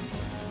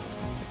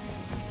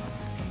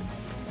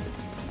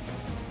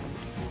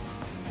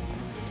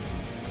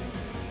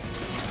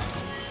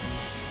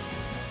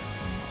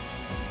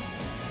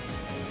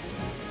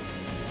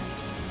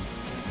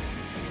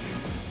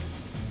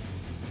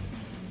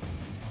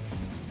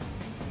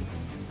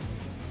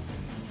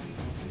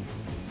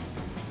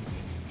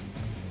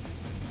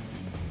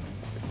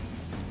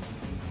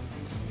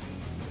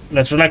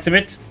 Let's relax a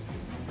bit.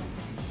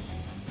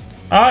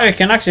 Oh, you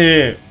can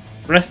actually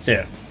rest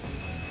here.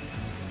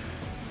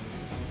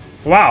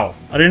 Wow,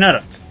 I didn't know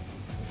that.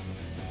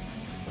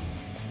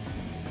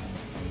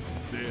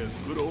 There's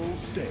good old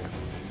Stan.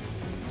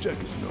 Check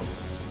his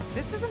nose.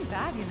 This isn't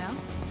bad, you know.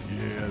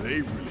 Yeah,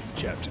 they really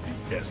captured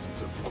the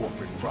essence of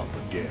corporate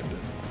propaganda.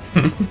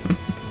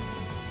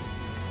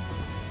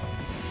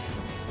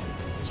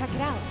 Check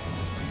it out.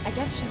 I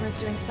guess Shinra's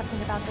doing something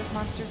about those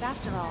monsters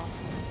after all.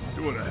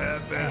 Doing a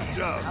half-assed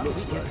job, How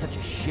looks did we like. get such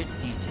a shit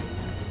detail?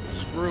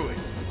 Screw it.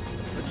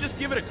 Let's just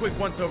give it a quick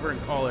once-over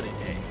and call it a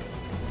day.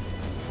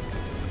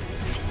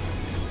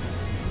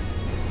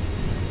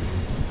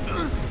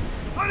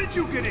 How did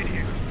you get in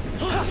here?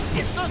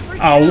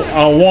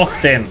 I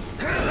walked in.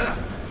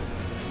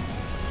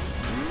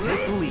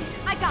 Take the lead.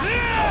 I got it.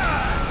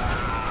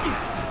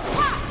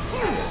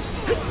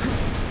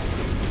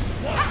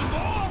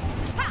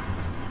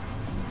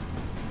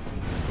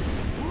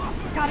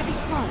 Gotta be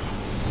smart.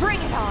 Bring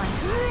it on.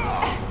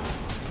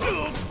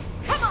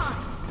 Come on.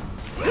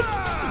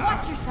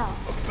 Watch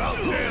yourself. About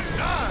damn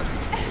time.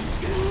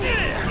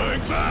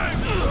 Bang, bang.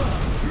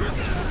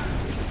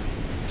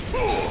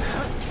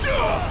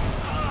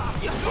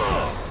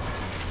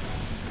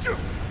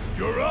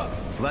 You're up.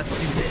 Let's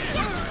do this.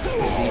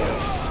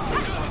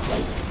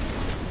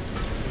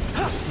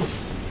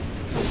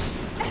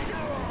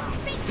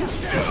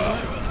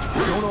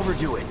 Don't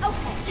overdo it.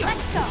 Okay,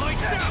 let's go.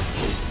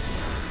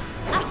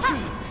 Aha!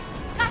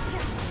 Gotcha.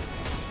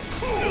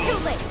 Too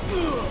late.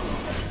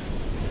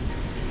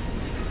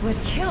 Would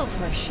kill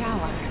for a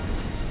shower.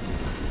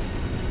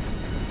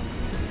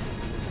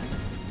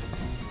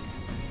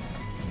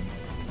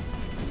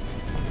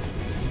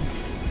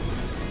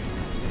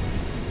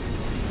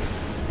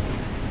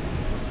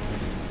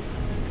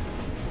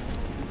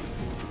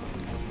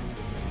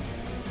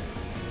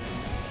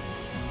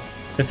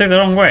 They take the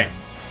wrong way.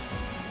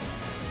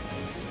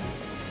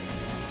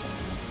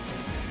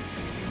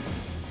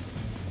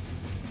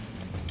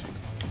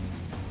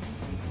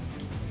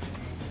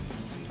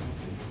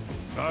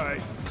 All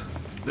right,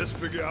 let's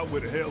figure out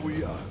where the hell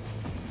we are.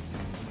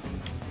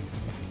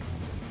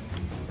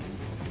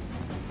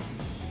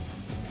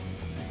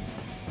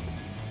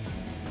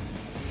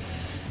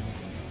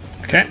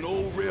 Okay. There's an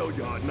old rail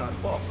yard not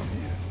far from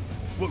here.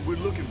 What we're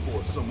looking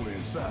for is somewhere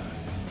inside.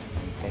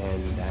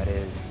 And that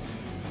is...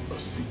 A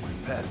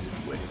secret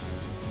passageway.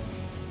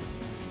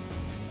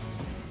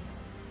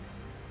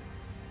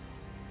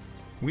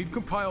 We've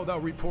compiled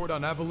our report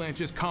on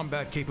Avalanche's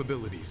combat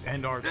capabilities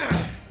and our...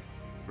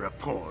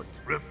 Report,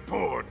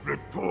 report,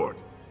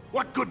 report.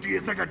 What good do you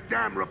think a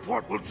damn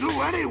report will do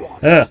anyone?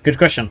 Good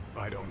question.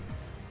 I don't...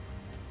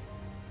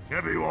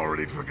 Have you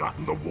already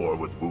forgotten the war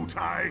with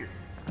Wu-Tai?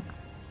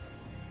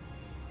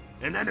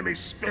 An enemy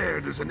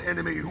spared is an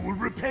enemy who will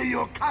repay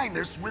your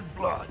kindness with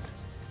blood.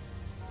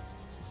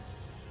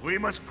 We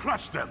must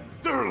crush them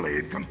thoroughly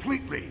and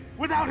completely,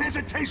 without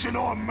hesitation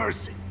or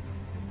mercy.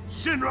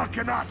 Shinra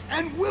cannot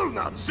and will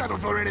not settle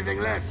for anything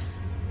less.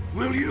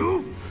 Will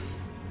you?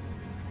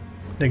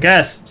 The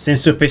guys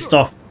seems so pissed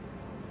off.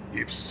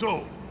 If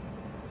so,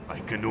 I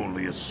can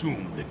only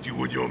assume that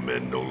you and your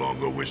men no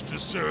longer wish to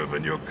serve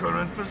in your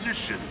current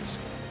positions.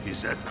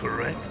 Is that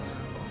correct?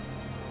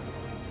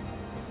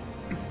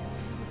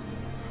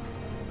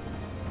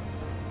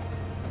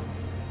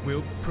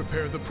 We'll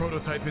prepare the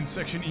prototype in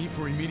Section E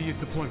for immediate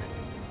deployment.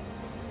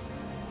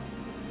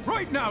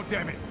 Right now,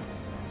 damn it!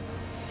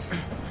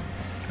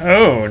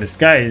 Oh, this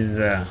guy is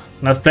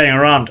not playing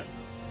around.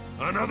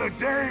 Another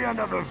day,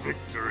 another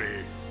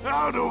victory.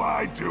 How do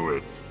I do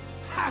it?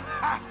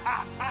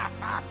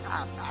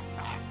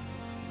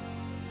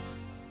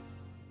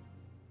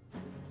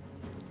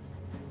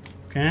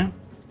 Okay.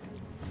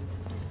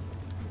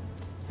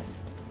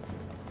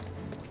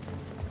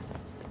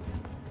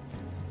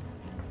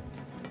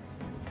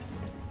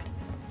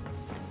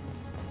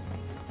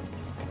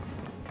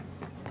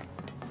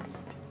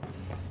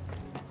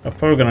 I'm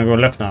probably gonna go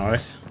left now,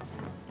 right?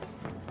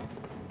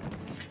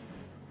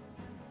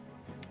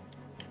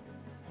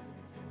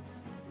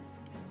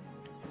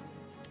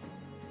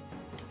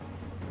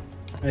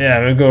 Yeah,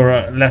 we'll go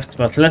left,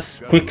 but let's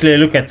quickly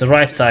look at the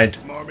right side.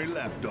 Smarmy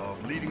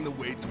lapdog leading the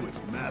way to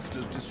its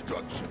master's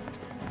destruction.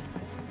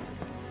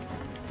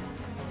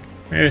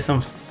 Maybe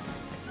some...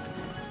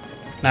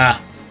 Nah.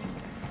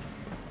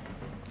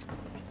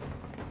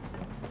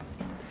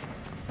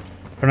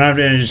 For now,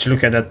 we need to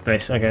look at that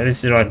place. Okay, this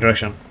is the right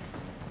direction.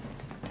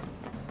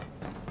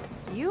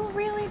 You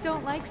really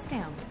don't like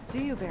Stamp, do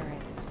you,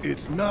 Barrett?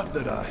 It's not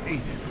that I hate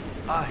it.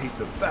 I hate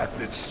the fact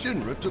that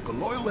Shinra took a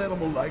loyal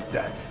animal like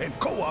that and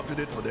co-opted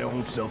it for their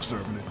own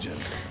self-serving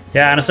agenda.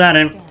 Yeah, I understand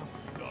him.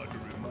 Started to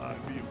remind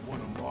me of one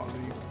of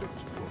Marlene's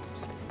picture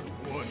books.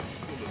 The one that's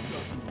full of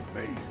nothing but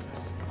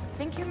mazes.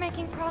 Think you're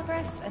making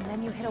progress, and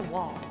then you hit a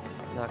wall.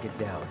 Knock it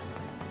down.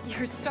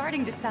 You're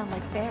starting to sound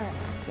like Barrett.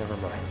 Never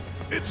mind.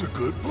 It's a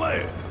good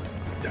plan.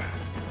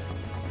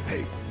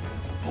 Hey,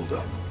 hold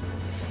up.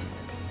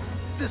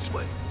 This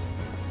way.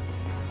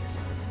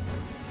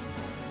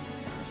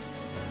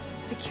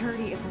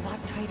 Security is a lot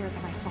tighter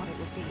than I thought it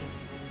would be.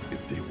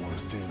 If they want to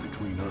stand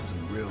between us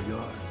and the rail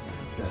yard,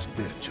 that's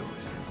their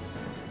choice.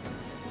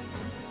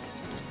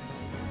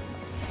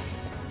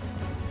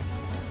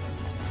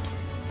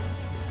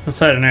 Vad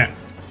säger du nu?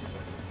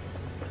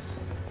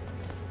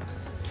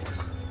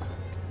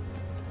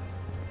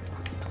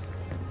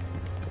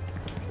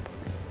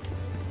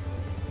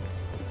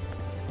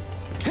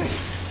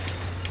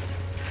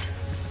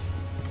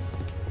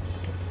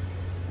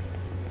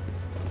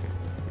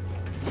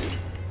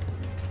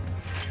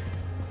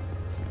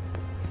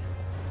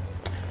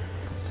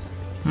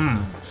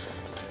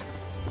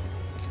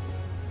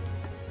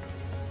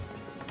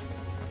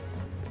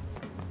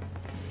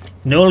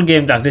 In the old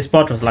game, like this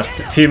part was like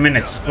a few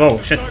minutes. Whoa,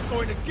 shit!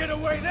 Going to get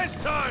away this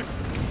time.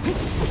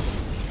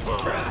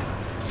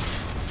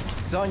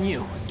 It's on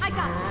you. I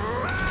got this.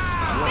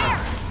 There.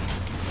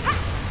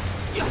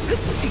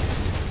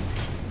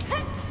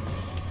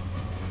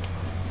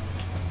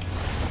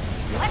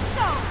 Let's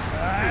go.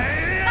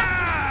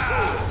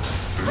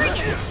 Bring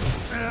it.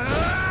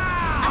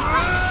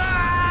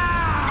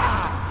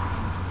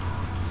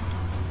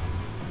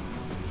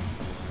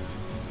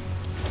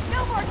 No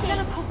more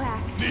gonna pull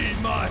back. Need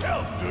my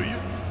help, do you?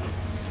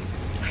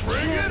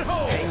 Bring it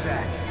home! Hang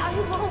back. I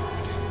won't.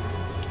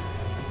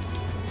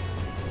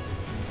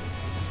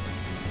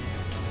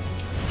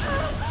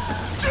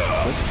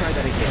 Let's try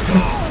that again.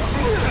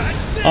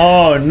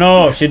 Oh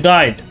no, she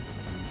died.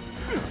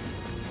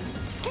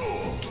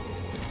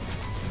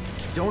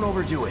 Don't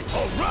overdo it.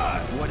 All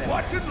right! Whatever.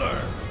 Watch and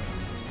learn!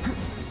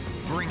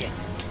 Bring it.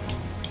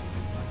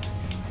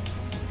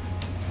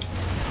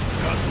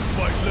 Got some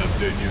fight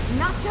left in you?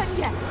 Not done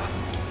yet.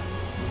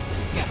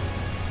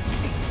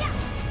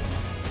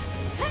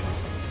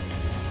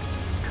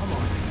 Come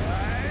on.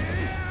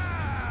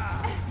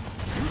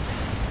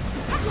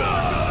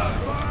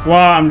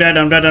 Wow, I'm dead,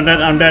 I'm dead, I'm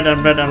dead, I'm dead,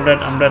 I'm dead, I'm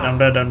dead, I'm dead, I'm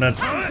dead, I'm dead.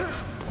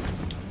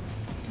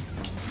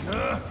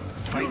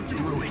 Fight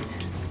through it.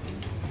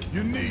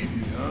 You need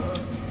me, huh?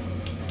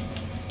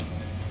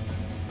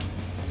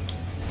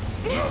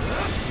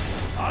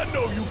 I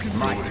know you can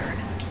My do it. turn.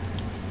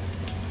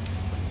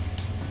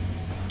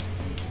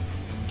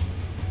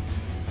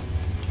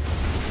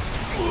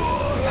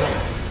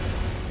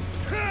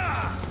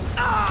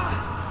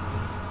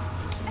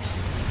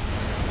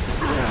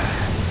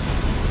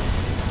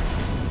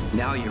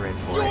 Now you're in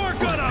for it. You're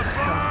gonna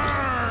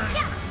burn.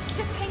 Yeah.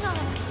 Just hang on.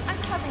 I'm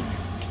coming.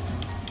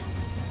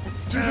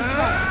 Let's do this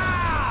right.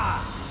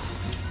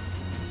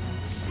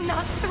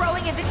 Not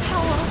throwing in the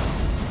towel.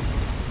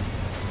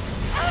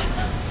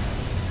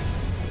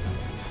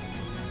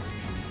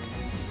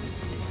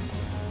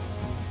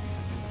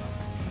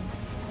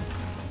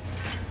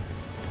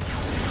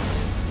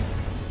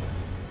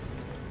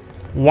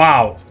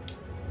 Wow.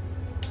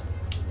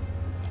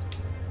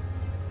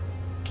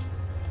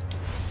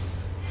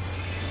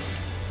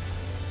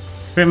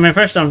 My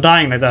first time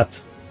dying like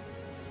that.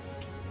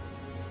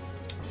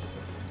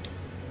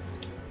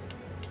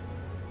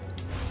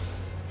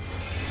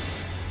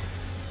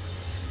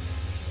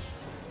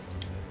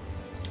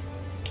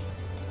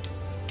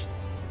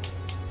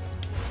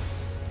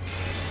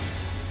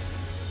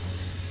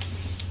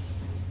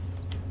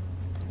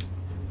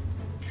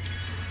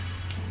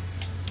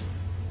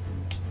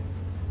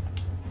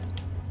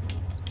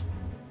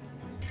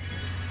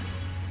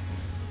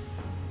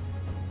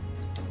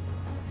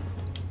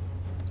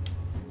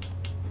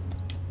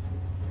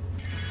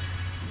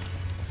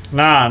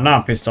 Nah,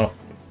 I'm pissed off.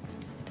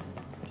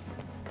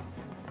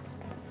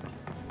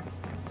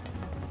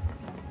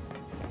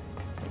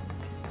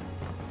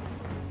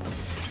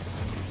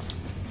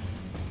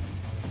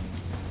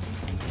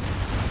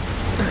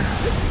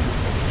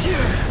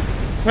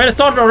 Wait, it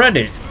started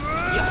already.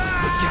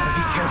 Gotta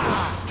be careful.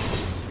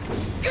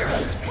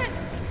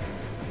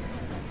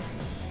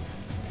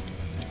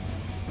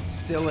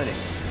 Still in it.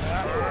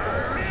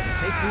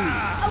 Take the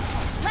lead. Okay,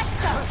 let's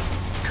go.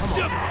 Come on.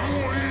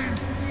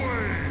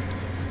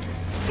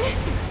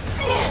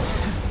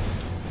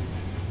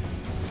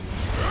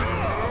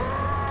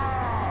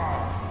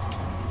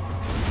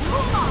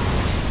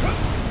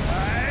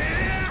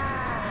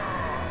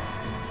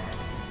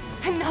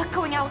 I'm not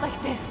going out like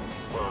this.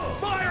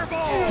 Fireball!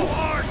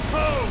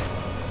 R2!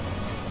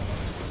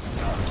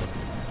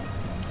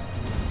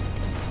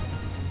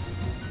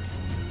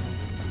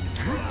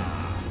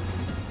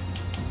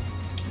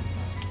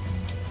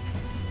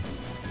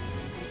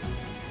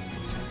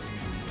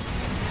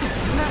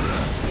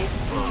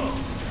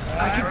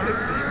 I can fix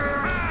this.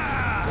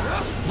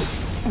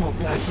 Won't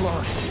last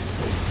long.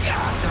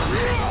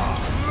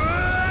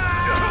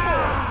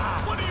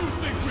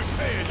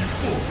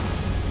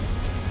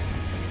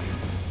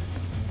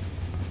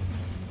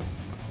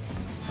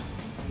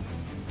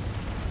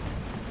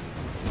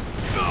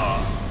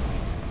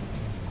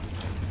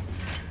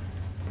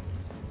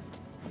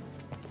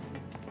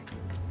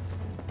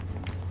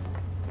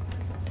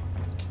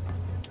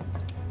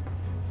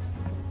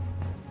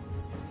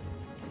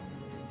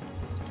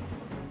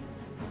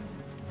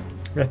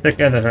 Let's take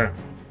editor.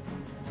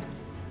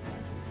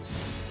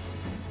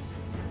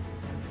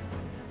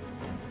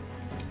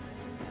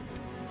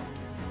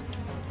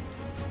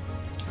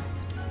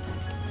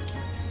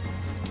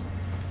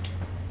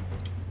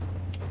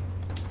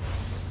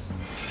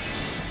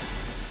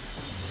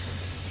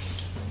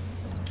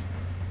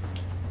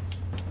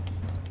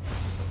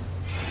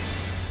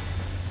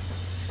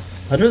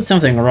 I did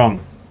something wrong.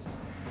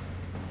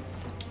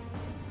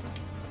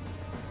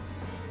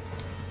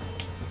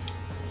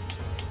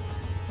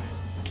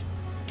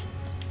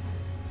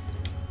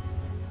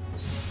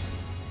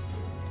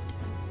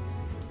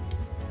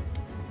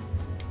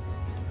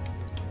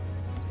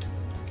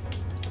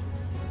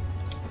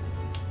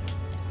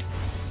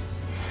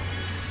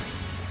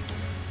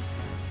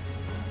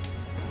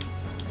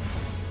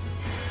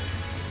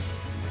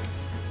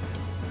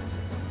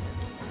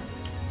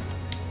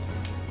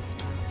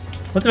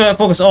 What if I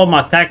focus all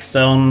my attacks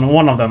on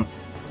one of them?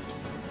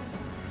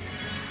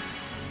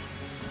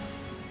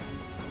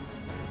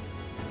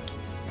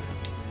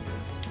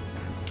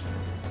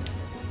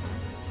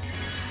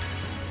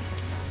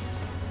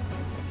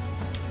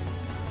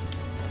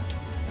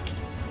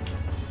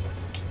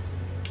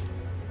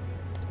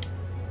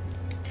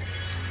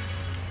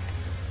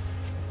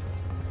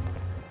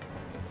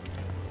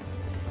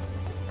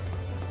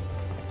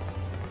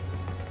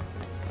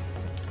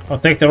 I'll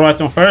take the right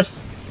one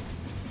first.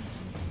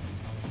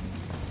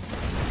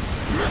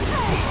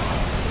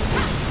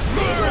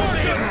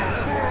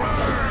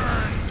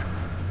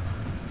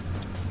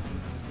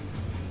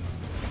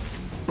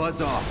 Buzz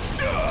off.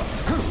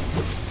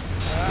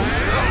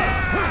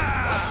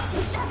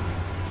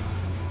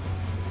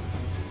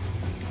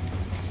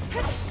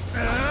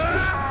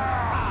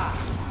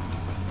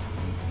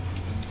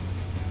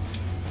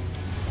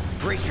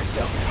 Brace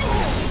yourself.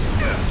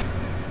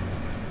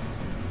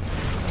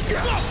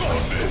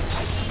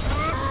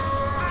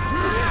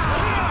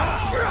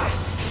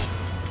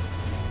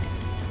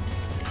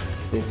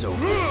 It's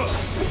over.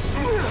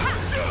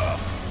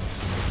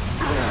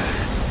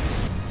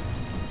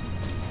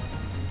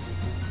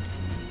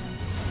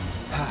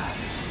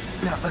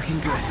 Not looking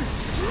good.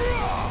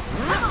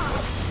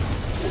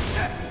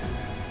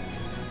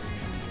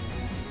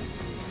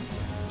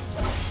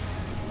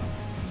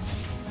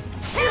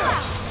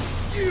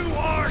 You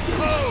are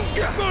toast!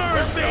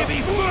 Burn,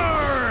 baby,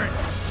 burn!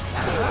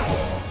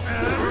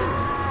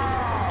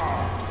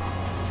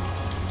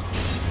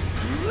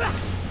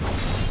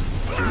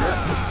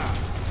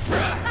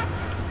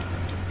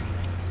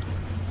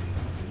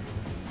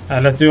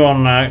 Let's do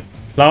on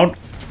Cloud.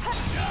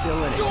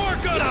 Still in it. You're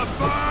gonna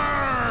burn!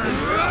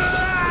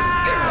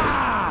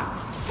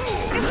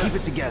 Keep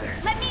it together.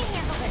 Let me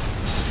handle this.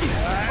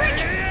 Bring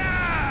it.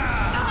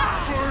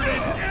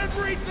 Burning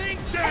everything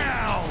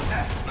down!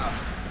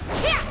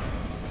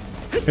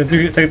 Could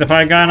you take the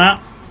fire guy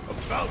now?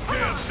 About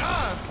damn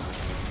time!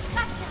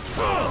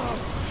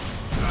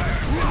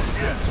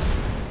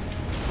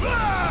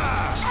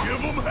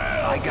 Give them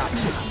hell! I got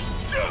this.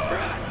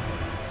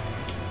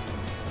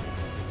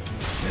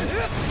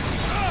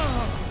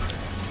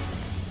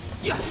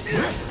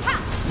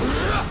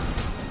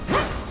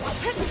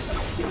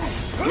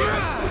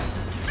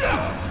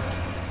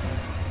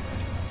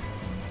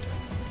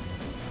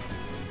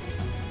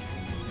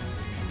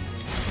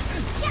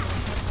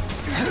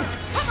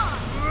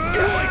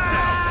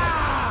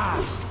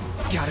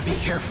 Gotta be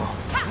careful.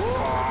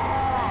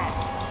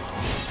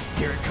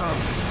 Here it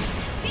comes.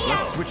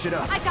 Let's switch it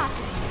up. I got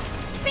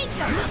this. Beat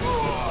them.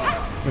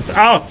 It's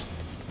out.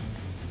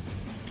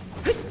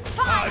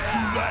 How'd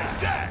you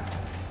like that?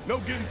 No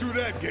getting through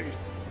that gate.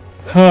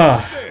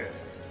 Huh.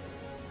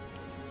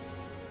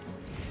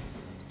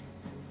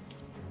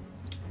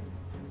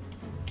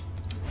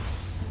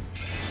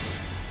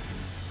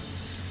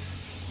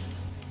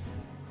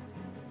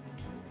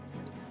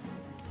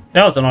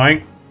 That was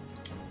annoying.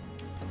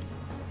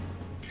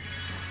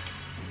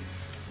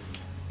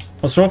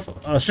 I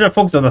should have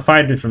focused on the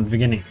fire dude from the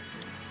beginning.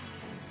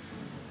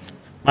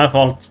 My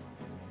fault.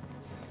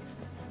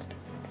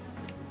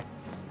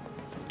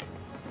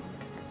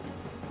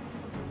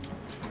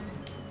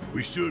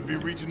 We should be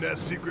reaching that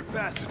secret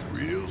passage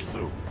real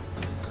soon.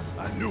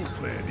 I knew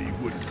Plan E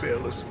wouldn't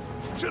fail us.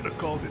 Should have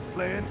called it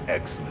Plan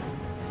Excellent.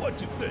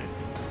 What you think,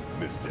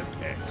 Mr.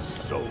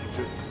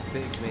 Ex-Soldier?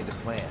 Biggs made the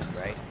plan,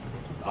 right?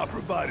 I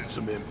provided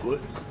some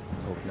input.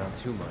 Hope not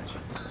too much.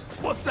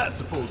 What's that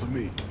supposed to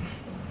mean?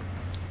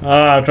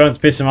 I'm trying to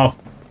piss him off.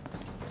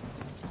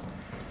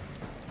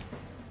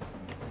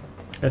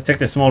 Let's take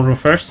the small room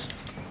first.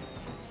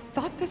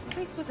 Thought this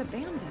place was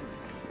abandoned.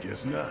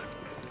 Guess not.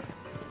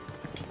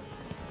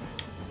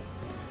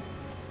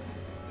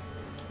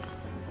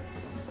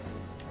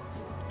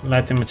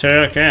 Lighting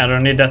material, okay, I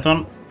don't need that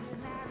one.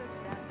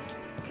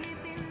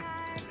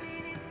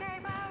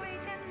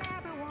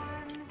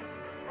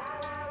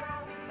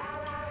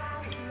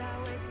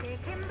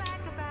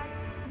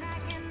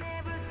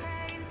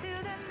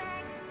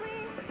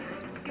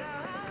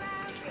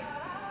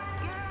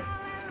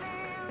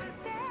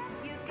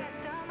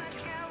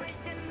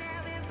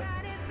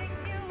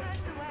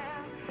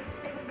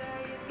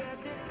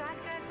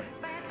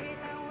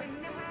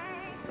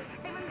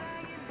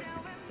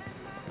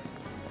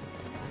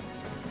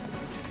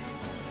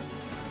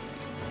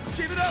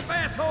 Give it up,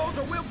 assholes,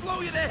 or we'll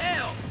blow you to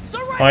hell.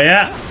 Oh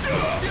yeah.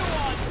 You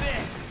want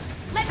this?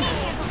 Let me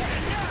handle this.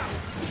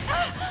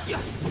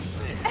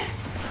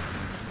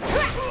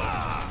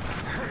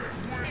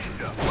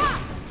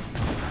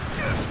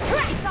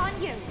 It's on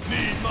you.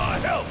 Need my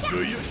help,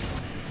 do you?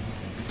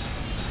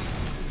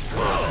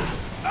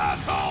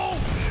 Asshole!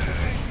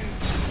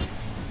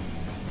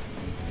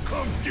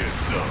 Come get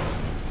some.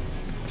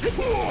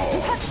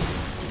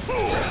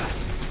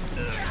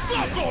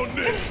 Suck on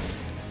this!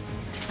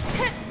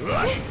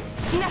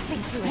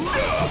 Nothing to it.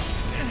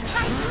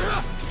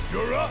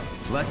 You're up.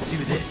 Let's do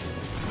this.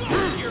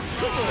 You're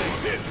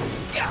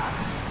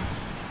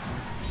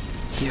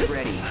Get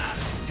ready.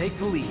 Take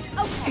the lead.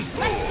 Okay,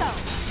 let's go.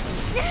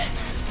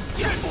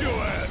 Get your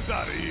ass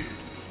out of here.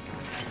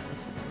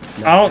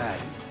 Out. Bad.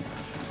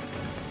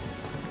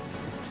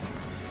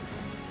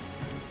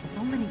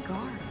 So many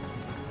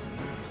guards.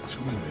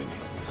 Too many.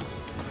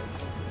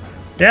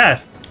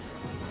 Yes.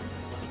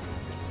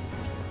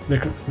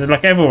 They're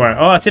like everywhere.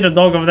 Oh, I see the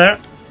dog over there.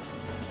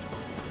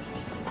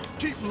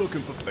 Keep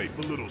looking for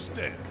faithful little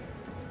Stan.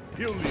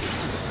 He'll lead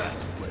us to the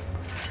passageway.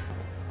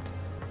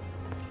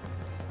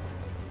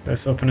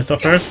 Let's open this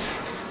up first.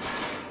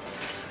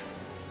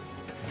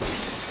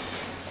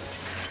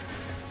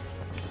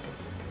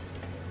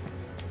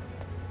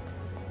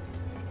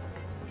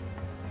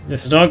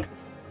 This dog.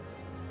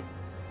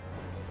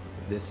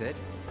 This it?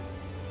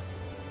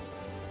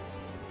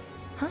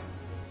 Huh?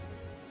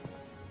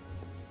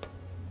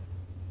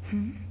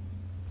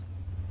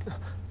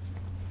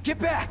 Get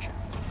back!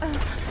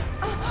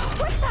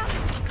 What the?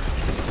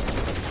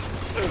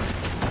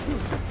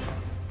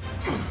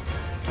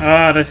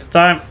 Ah, this is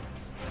time.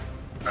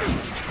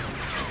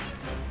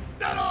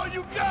 That all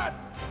you got?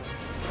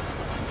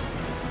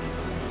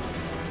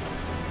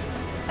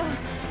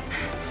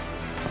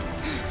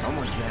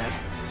 Someone's mad.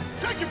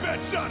 Take your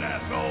best shot,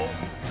 asshole.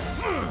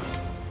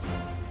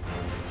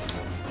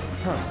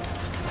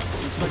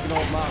 Looks like an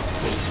old model.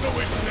 So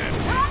it's them.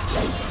 What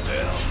the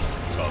hell?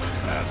 Tough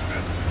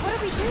bastard. What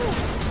do we do?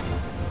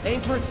 Aim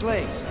for its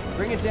legs.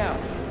 Bring it down.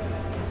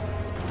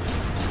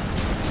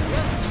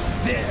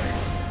 There.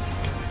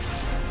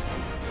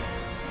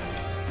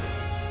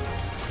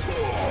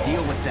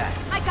 Deal with that.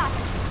 I got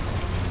this.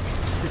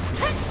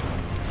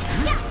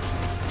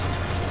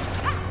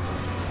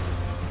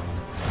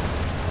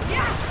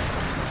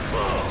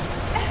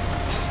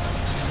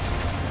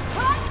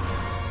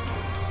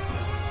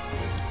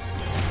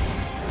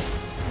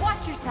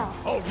 Watch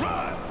yourself. All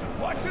right.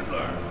 Watch and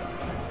learn.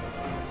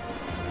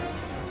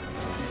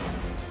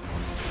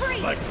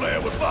 Freeze. Like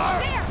flare with fire?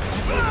 There.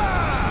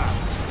 Ah!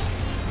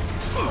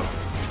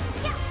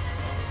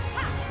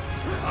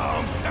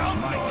 I'm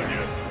counting My on turn.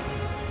 you.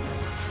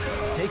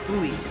 Take the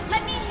lead.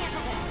 Let me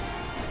handle this.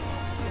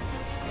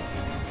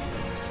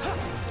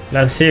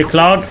 Let's see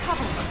Cloud. I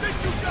think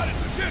you got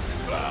its attention,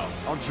 Cloud.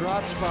 I'll draw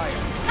its fire.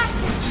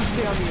 Gotcha. You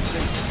stay on the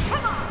offensive.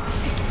 Come on.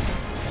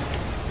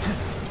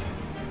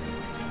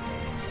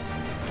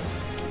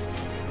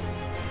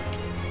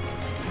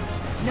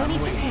 No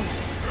need to panic.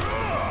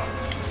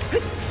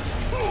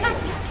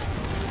 Gotcha.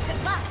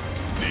 Good luck.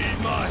 Need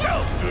my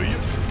help, do you?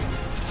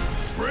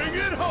 Bring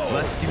it home.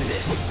 Let's do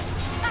this.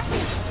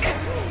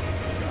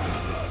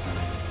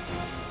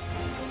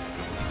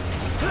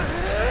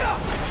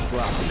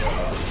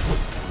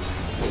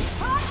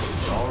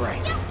 All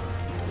right.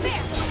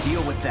 There.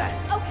 Deal with that.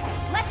 Okay,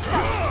 let's go.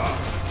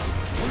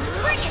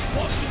 Bring it.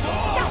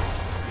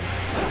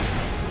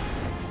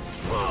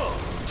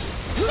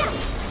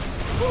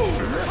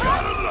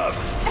 Gotta love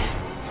it.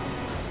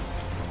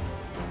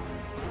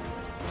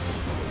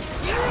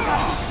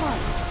 Got this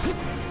one.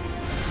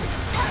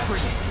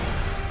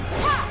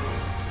 Ha!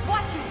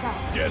 Watch yourself.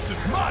 Guess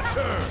it's my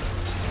turn.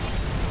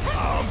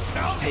 I'm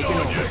counting Take it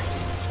on over. you.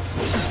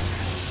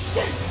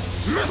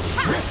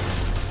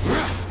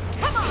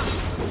 Come on.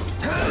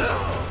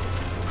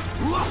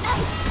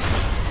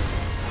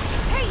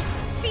 Hey,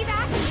 see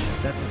that?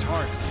 That's its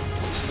heart.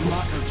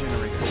 Mako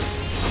generator.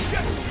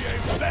 Guess we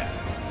ain't for that.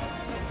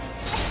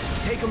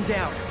 Take him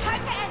down.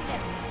 Time to end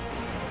this.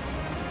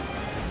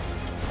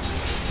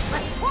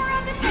 Let's pour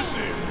on the This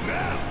pain. is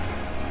now.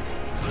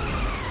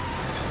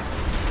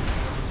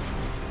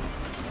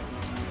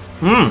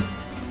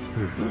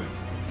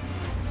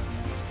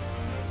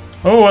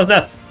 Oh, what's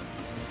that?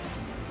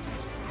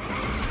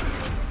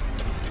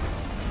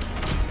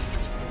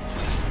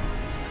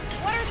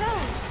 What are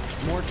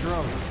those? More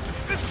drones.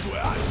 This is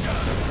where I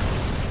shine.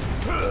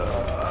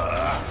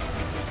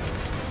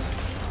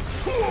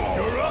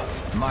 You're up.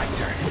 My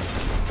turn.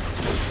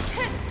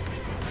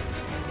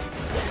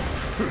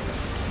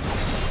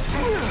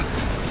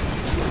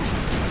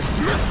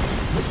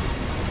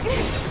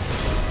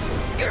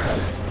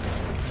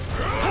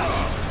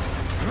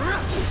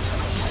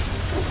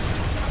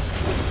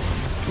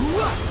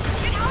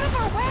 Get out of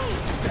our way.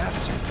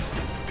 Bastards.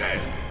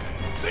 Damn.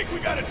 Think we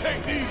gotta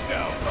take these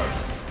down first.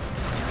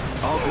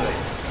 All good.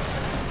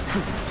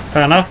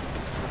 Fair enough.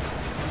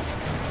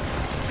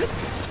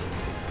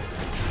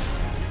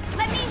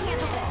 Let me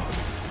handle this.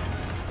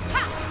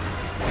 Ha!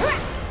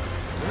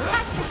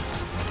 Gotcha.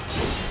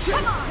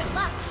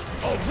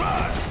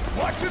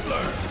 Watch and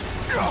learn.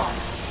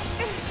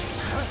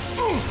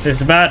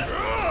 This is bad.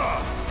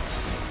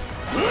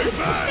 Look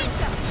back.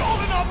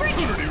 Golden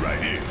opportunity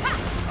right here.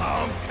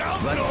 I'm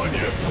counting on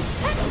you.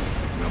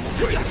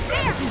 Wait,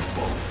 that's too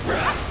far.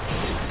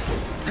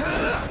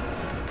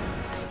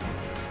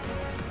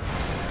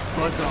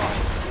 Buzz off.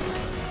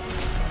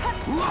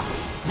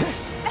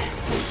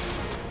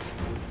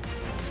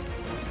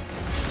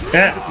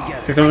 Okay,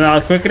 we're coming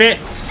out quickly.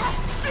 Not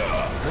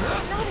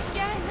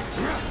again.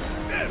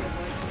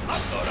 I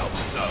thought I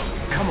was done.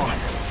 Come on.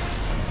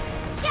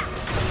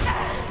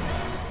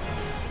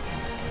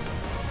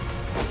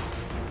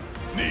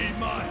 Need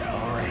my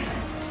help. All right.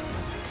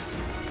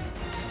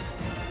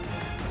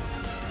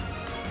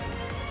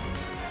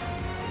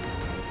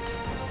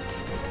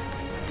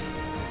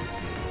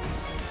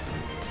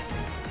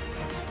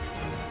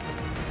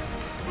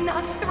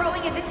 Not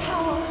throwing in the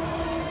towel.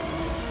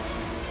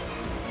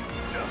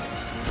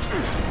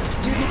 Let's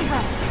do this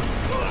right.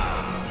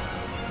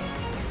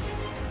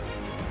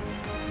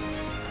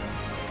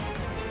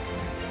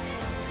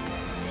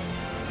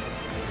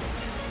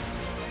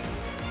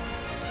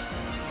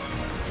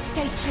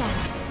 Stay strong.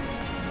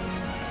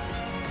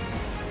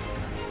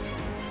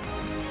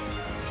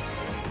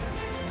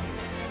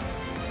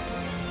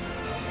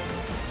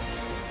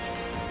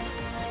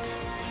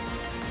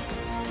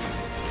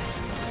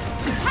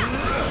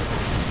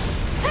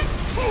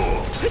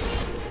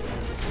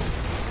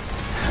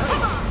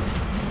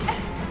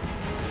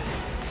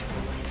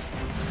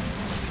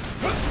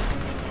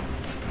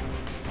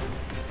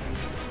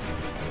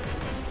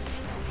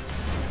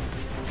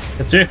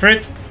 Let's do it for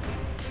it.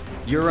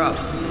 You're up.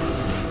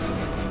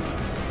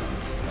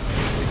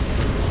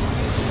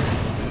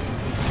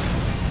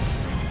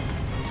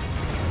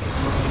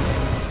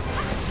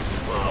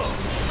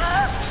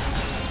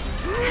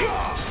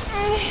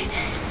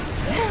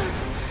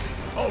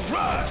 All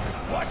right.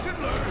 Watch and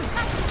learn.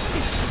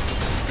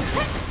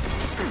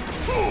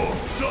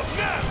 Up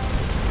now.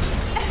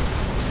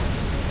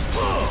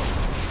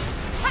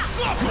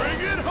 Bring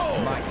it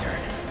home. My turn.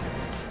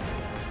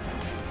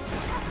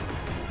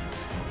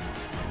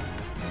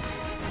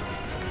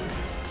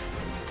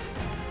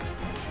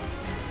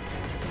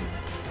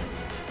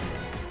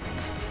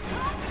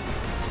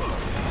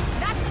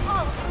 That's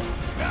all.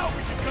 Now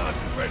we can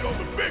concentrate on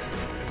the big one.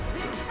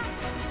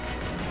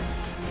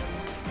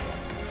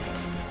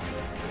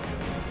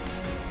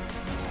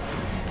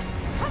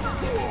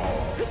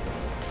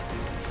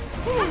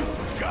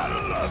 Gotta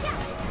love it.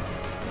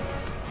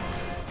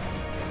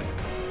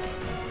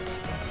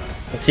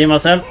 Let's see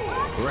myself.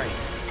 Right.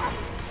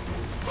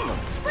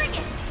 Bring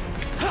it.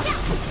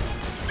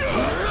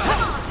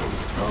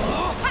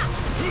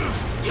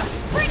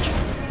 Bring it.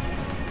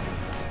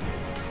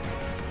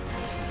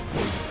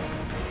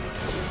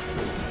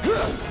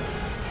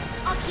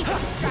 I'll keep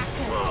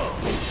distracted.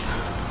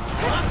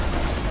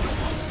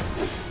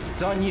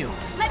 It's on you.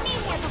 Let me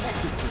handle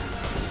this.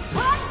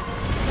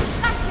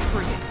 Gotcha.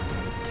 Bring it.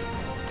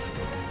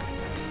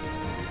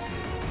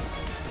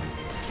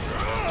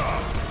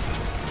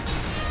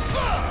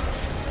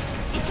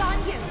 It's on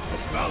you.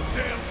 About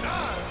damn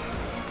time.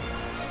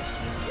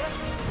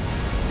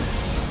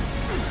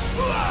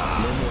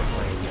 No more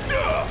playing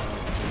yet.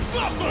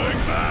 Something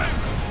back.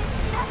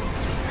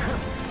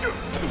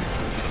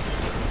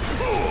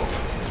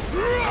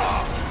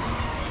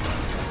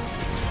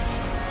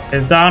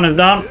 It's down, it's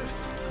down.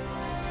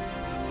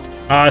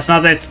 Oh, it's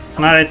not it. It's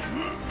not it.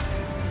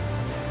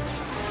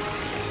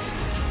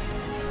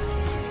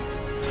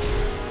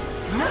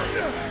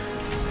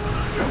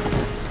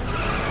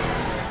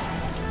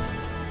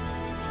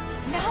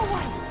 Now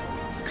what?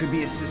 Could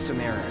be a system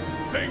error.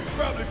 Things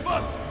probably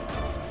busted.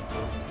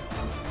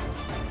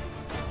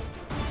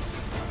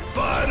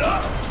 Fire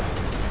up.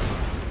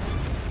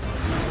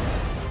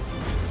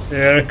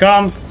 Here it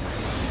comes.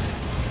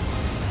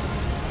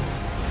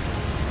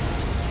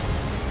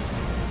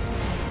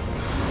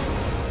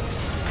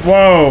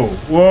 Whoa,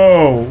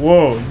 whoa,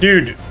 whoa,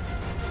 dude.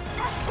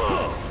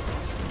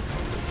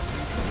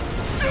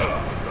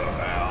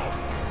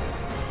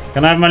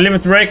 Can I have my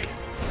limit break?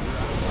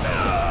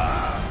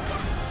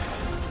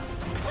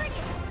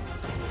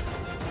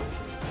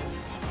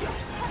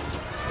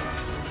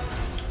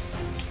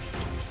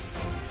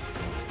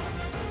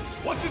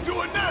 What you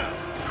doing now?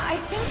 I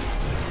think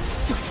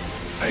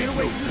Ain't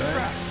no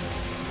tracks.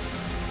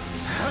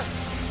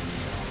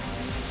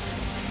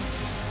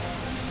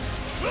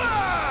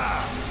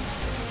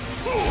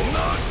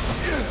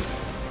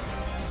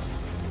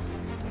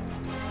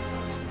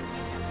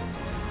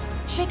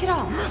 shake it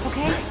off,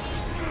 okay?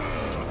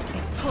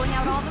 It's pulling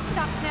out all the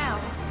stops now.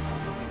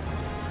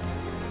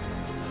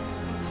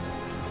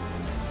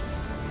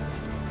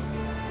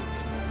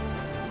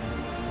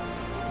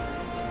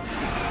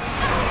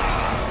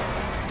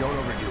 Don't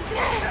overdo it.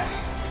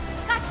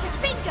 Gotcha,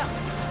 bingo!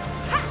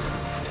 Ha!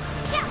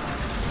 Yeah!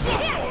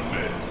 Yeah! On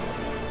this.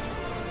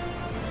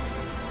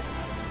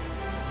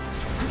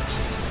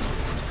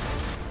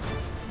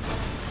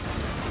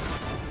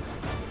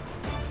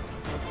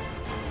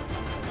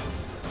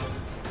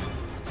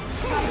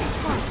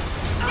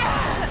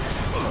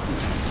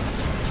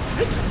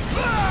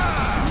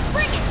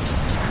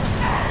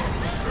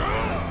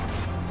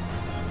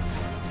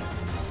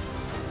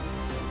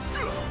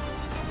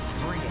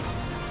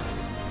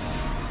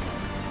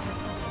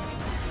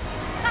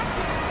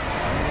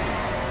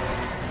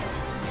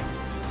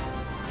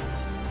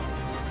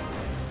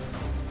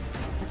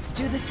 Let's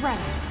do this right.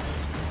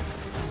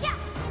 Yeah.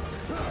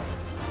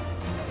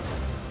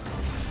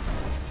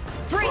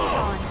 Bring it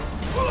on.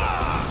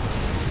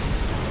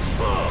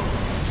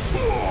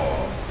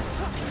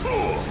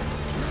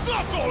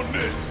 Suck on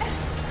this!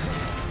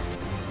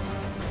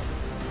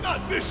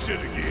 Not this shit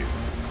again!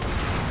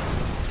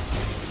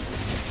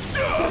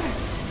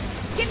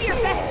 Give it your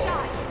best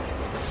shot.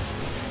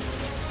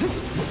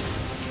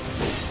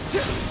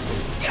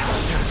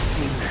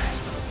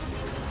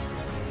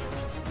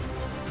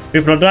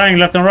 People are dying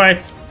left and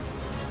right.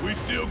 We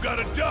still got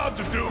a job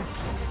to do!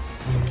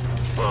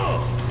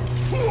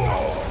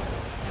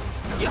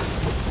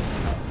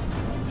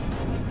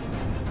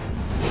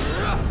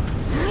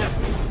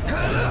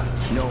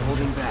 No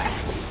holding back.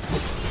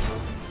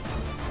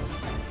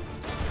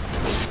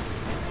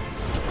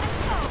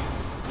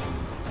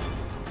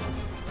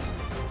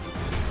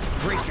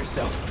 Brace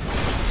yourself.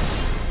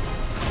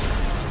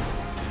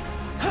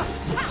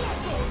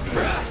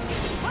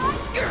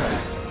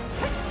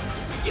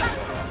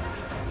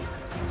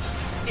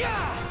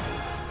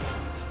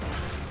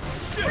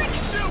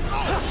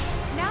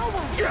 Now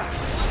what?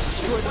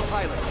 Destroy the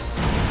pilot.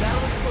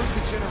 That'll expose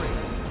the generator.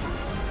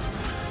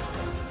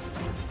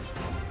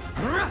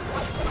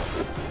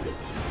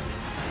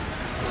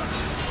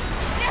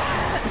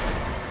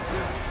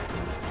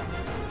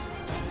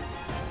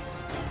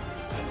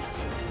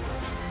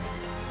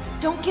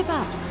 Don't give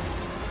up.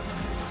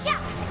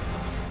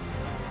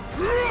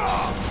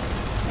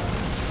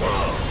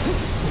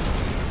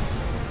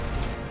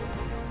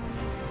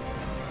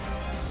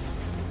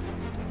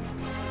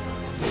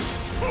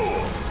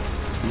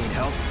 Need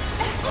help?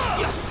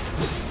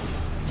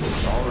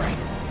 All right.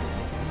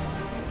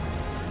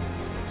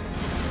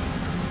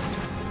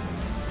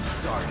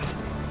 Sorry.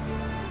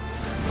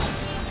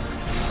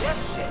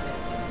 Shit.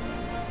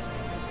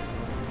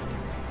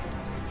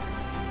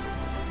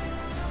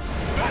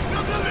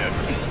 Special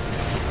delivery!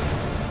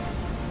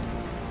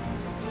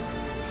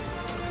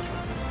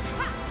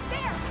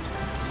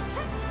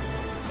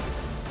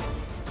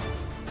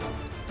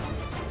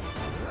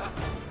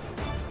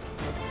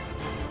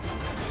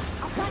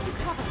 I've got you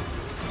covered.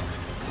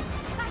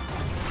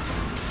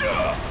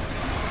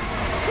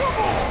 Come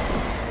on!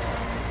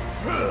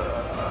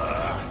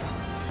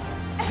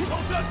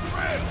 Don't touch the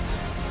rail!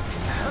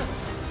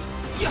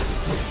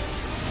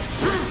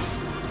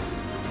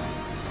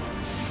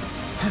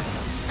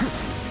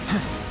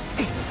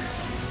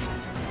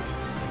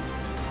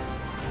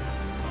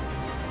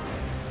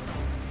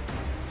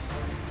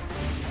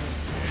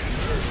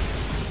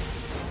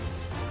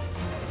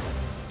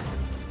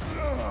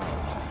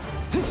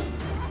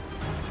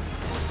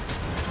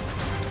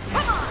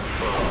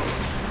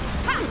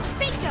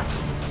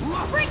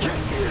 Bring it!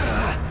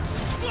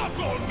 Suck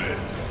on this!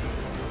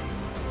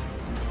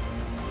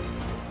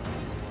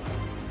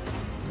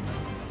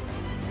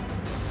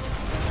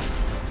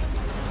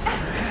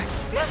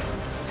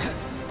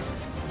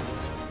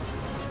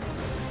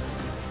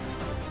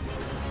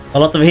 A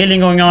lot of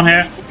healing going on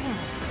here.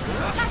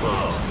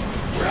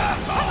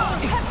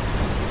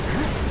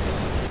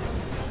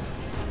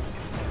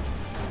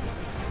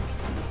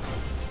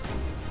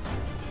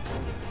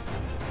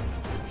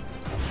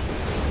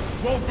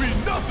 Won't be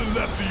nothing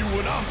left of you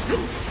when I'm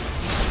through!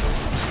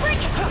 Bring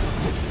it!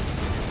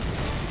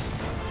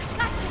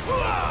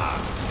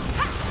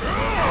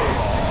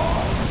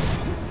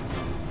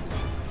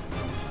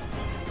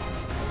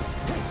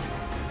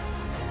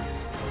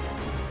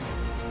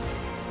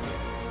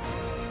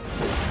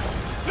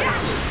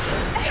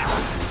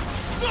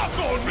 Suck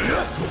on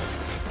this!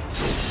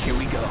 Here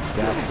we go.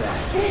 That's that.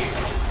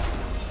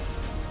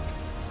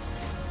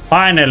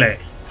 Finally.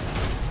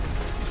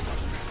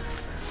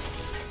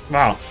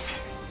 Wow.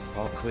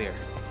 All clear.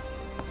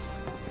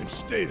 And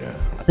stay down.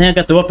 I think I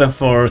got the weapon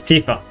for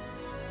Tifa.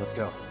 Let's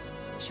go.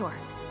 Sure.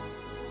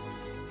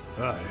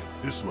 Alright,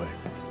 this way.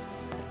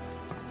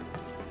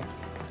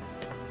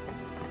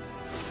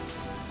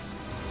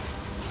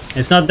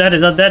 It's not dead,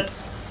 it's not dead.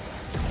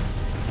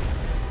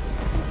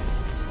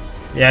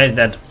 Yeah, he's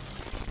dead.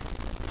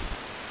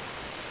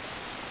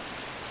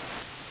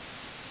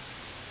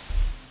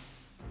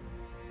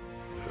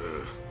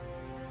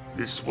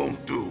 This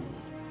won't do.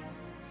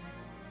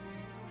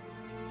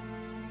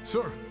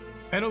 Sir,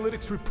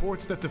 analytics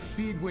reports that the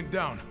feed went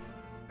down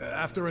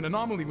after an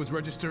anomaly was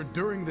registered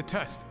during the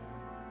test.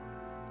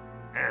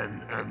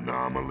 An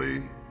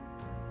anomaly?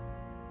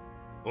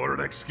 Or an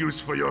excuse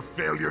for your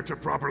failure to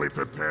properly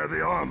prepare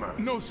the armor?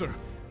 No, sir.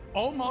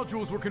 All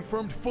modules were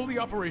confirmed fully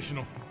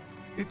operational.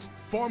 It's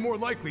far more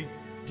likely,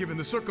 given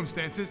the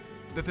circumstances,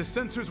 that the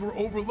sensors were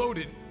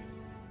overloaded.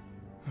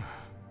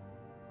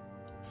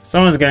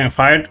 Someone's getting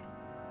fired.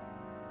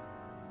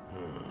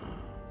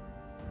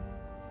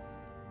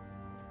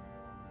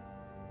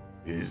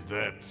 Is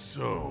that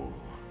so?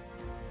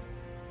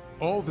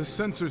 All the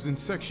sensors in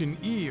Section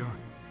E are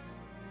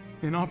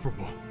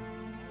inoperable.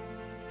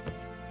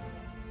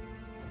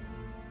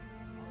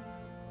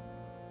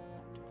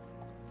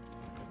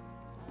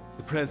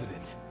 The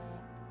President.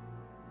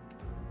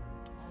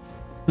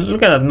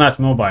 Look at that nice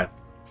mobile.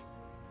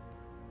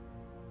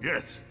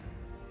 Yes.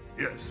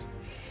 Yes.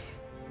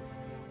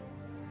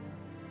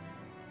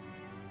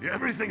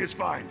 Everything is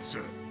fine,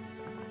 sir.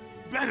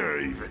 Better,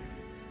 even.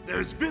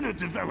 There's been a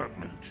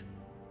development.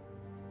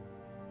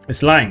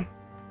 It's lying.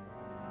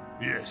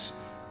 Yes.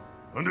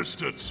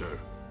 Understood, sir.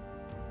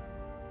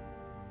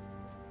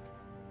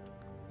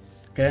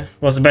 Okay,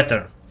 what's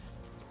better?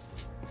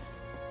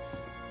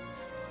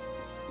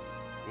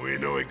 We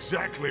know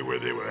exactly where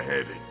they were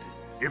headed.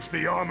 If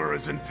the armor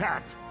is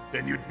intact,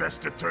 then you'd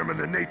best determine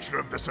the nature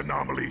of this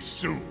anomaly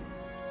soon.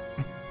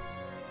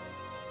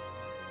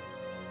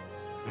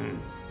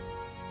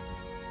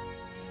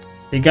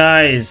 The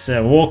guy is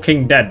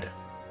walking dead.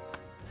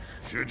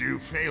 Should you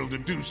fail to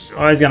do so,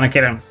 Oh, he's gonna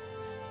kill him.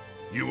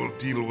 you will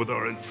deal with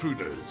our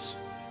intruders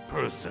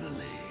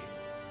personally.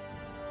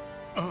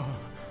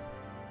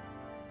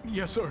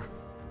 Yes, sir.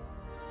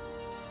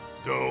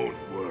 Don't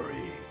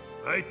worry.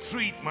 I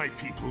treat my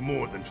people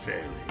more than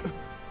fairly.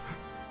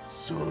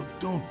 So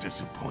don't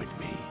disappoint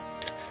me.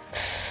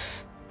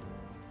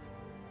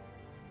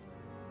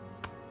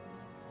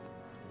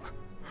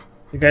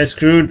 The guy's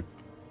screwed.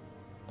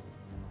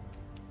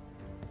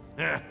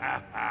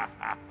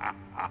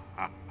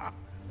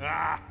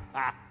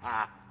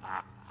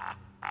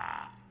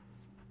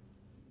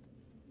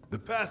 The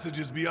passage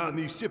is beyond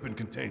these shipping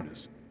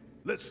containers.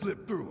 Let's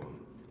slip through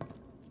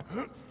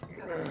them.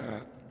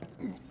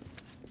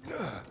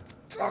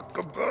 Talk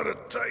about a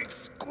tight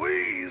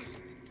squeeze.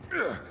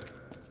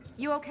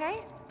 You okay?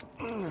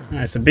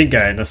 Yeah, it's a big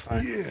guy, that's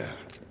fine. Yeah.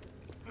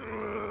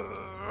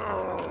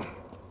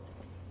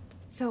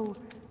 So,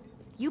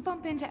 you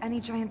bump into any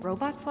giant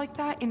robots like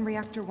that in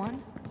Reactor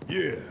 1?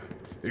 Yeah,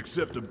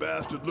 except the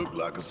bastard looked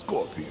like a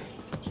scorpion.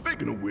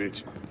 Speaking of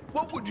which,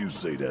 what would you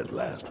say that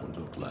last one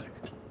looked like?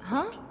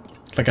 Huh?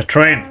 Like a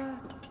train.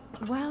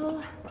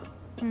 Well...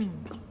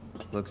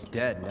 Looks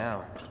dead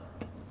now.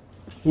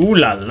 Ooh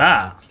la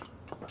la.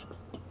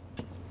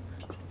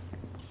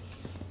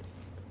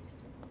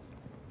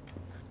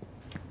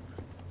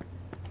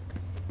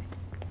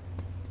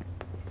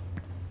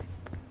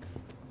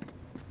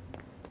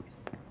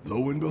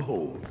 Lo and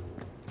behold.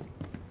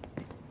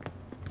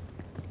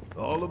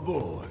 All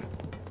aboard.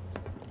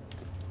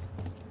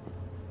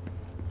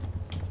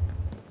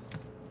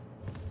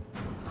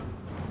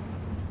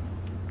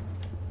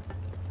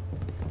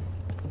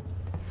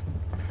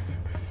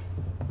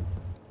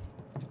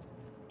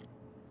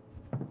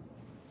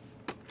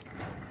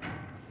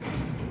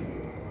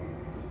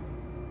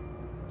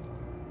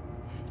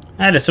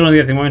 And it's only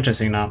getting more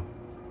interesting now.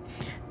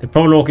 They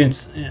probably walk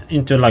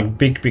into like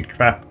big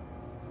trap.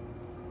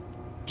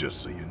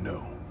 Just so you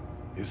know,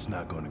 it's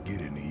not gonna get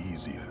any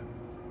easier.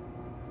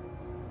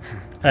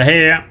 I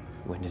hear ya.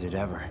 When did it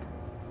ever?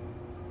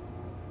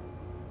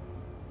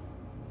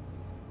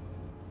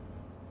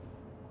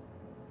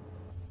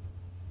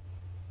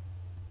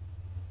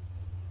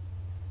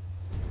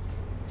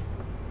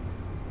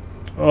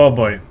 Oh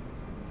boy.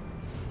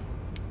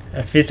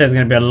 I feel there's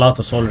gonna be a lot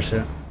of soldiers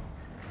here.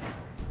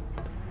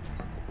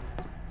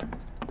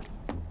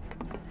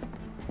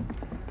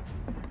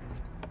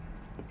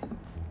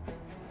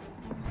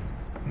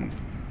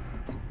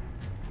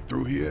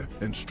 Through here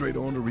and straight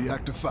on to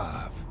Reactor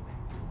 5.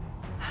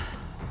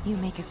 You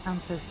make it sound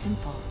so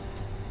simple.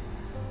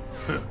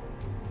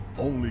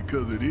 Only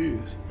 'cause it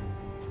is.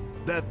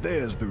 That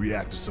there's the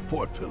reactor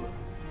support pillar.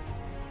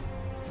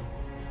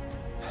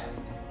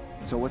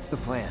 So what's the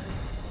plan?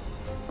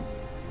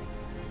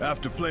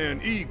 After plan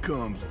E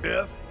comes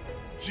F,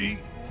 G,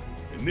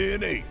 and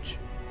then H.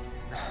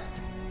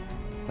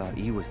 Thought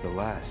E was the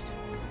last.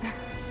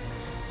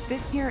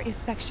 This here is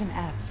Section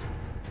F.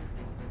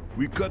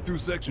 We cut through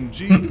Section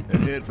G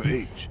and head for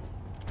H.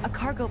 A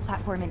cargo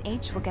platform in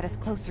H will get us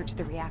closer to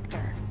the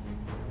reactor.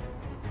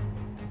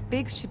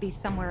 Biggs should be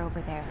somewhere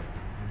over there.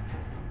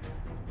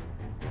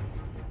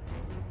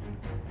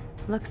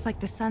 Looks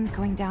like the sun's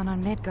going down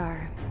on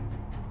Midgar.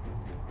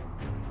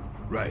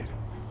 Right.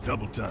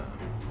 Double time.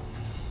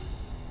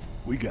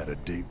 We got a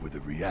date with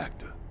the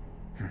reactor.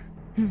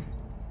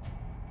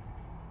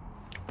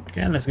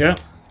 Okay, let's go.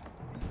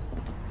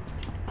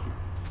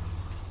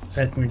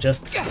 Let me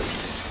just...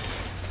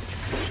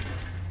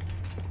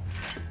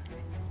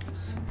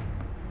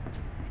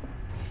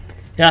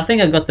 Yeah, I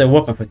think I got the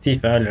weapon for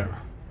Thief earlier.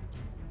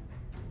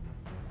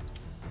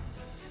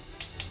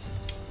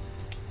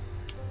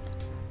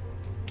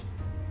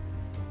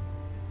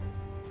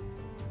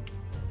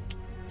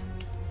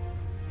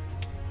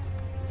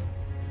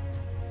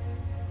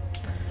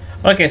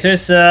 Okay, so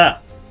it's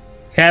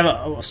have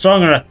a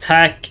stronger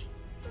attack,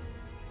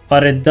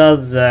 but it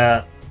does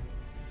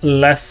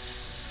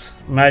less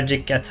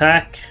magic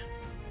attack.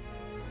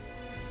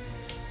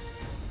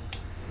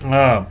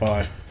 Oh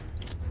boy.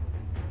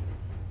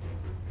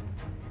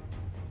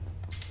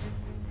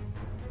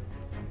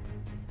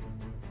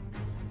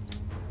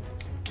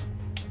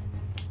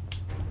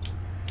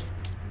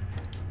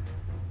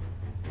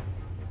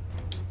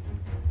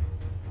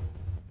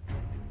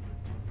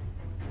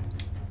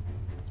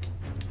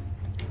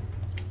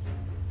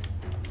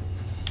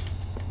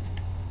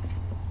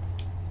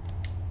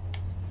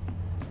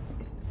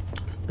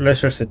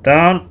 let's just sit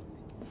down.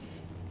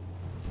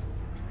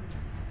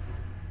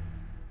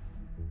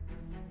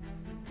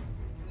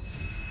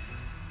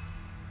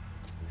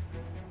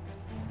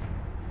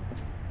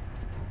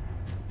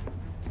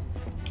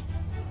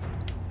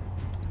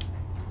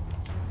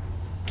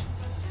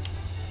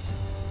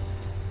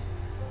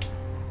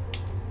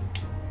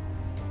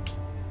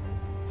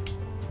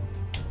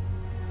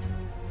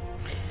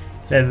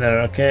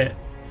 Leather, okay.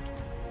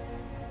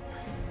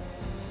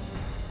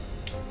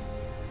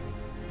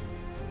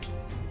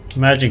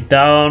 Magic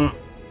down.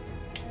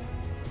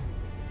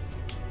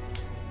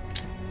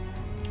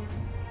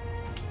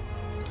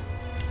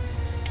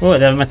 Oh,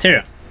 they have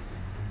material.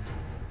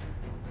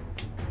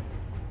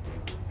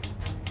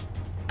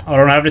 I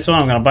don't have this one,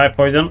 I'm gonna buy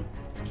poison.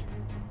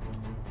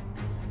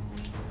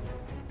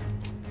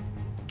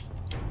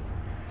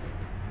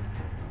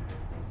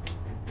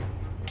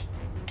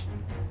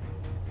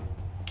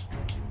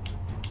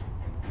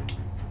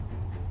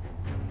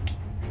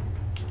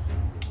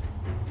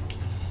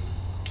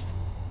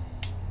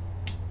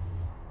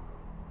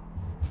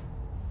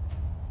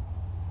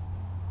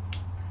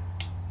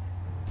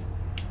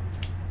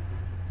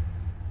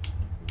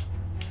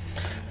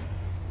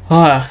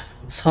 Ah,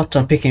 it's hard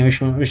on picking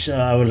which one, which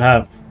I will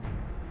have.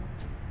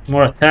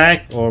 More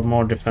attack or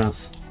more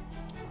defense.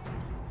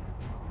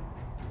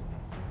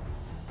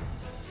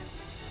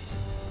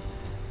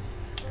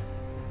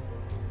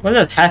 What's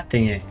that hat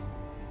thingy?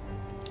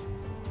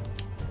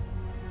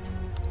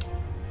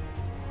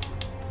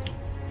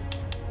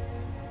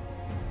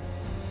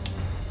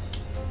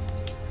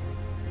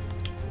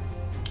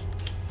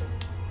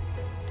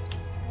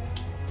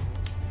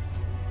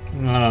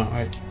 No,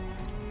 wait.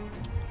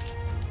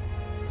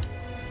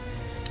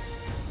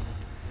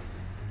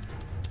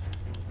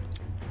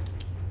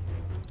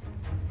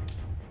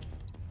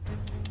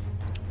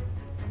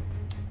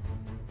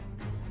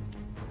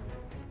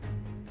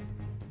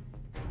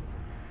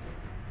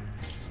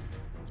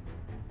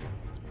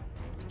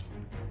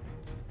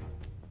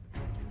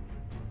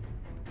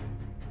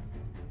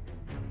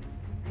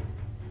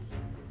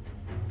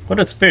 What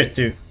does spirit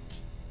do?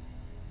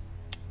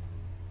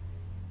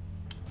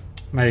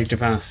 Magic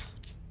defense.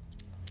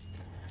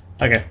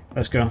 Okay,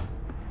 let's go.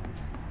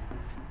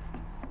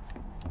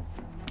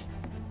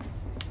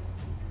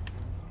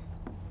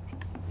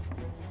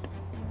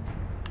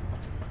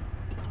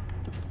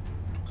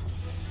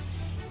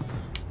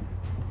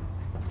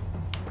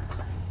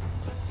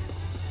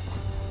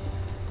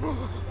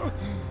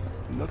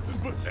 Nothing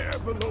but air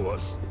below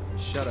us.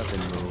 Shut up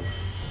and move.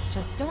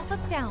 Just don't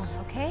look down,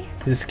 okay?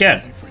 He's scared.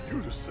 Easy for you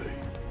to say.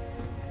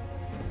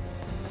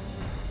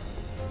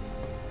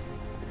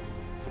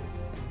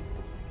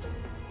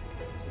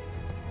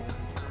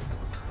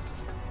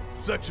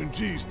 Section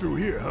G's through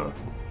here, huh?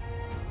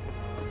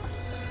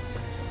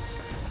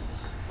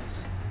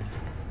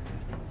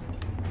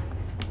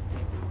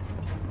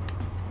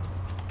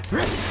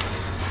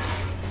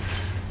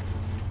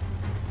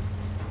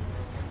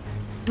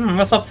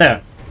 What's up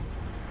there?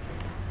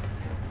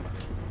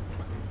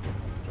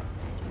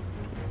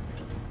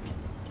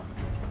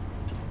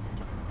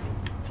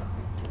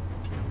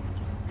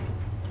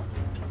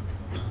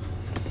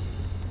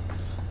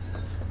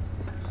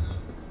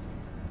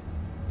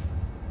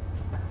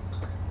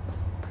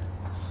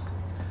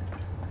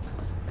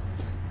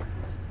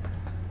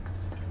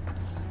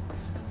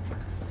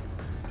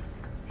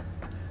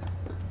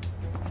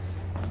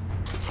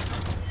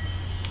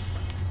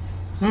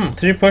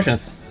 Three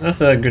potions. That's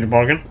a good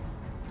bargain.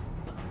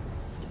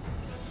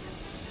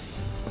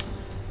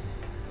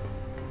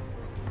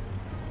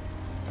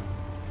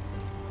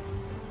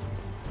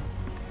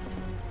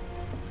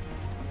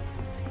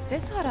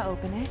 This ought to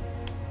open it.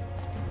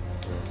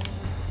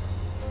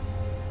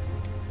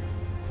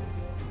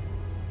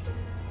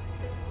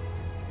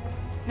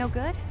 No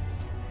good?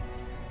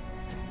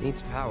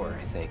 Needs power,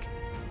 I think.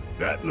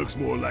 That looks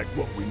more like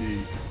what we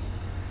need.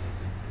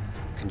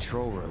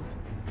 Control room.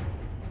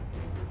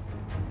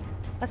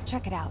 Let's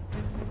check it out.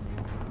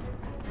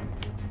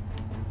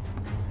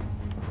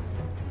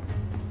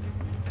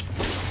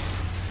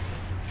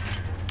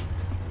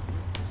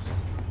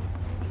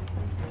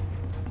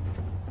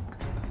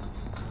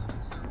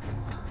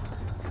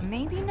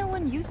 Maybe no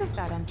one uses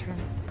that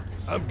entrance.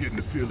 I'm getting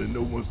the feeling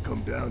no one's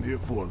come down here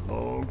for a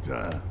long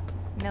time.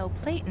 No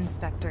plate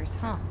inspectors,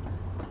 huh?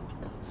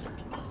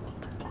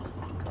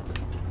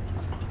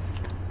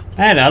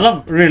 Man,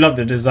 I really love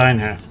the design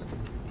here.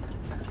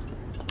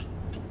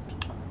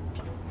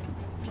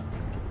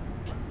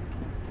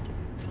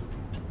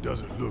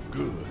 Doesn't look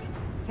good.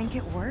 Think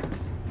it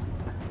works?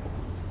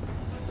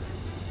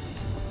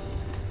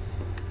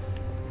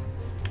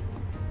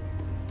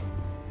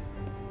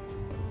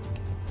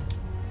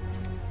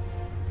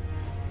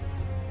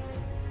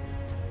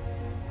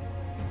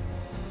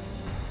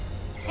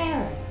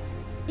 Error.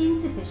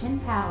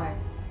 Insufficient power.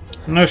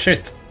 No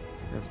shit.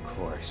 Of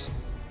course.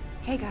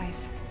 Hey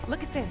guys,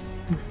 look at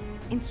this.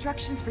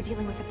 Instructions for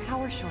dealing with a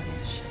power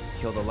shortage.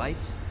 Kill the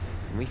lights,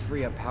 and we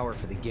free up power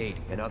for the gate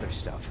and other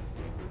stuff.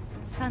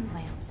 Sun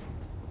lamps.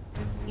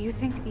 You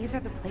think these are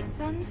the plate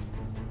suns?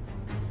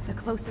 The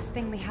closest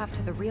thing we have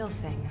to the real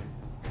thing.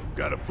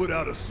 Gotta put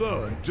out a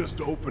sun just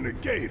to open a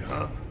gate,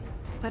 huh?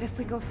 But if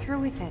we go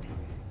through with it,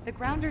 the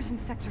grounders in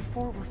Sector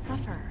 4 will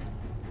suffer.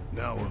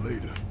 Now or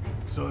later,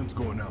 sun's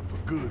going out for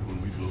good when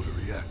we blow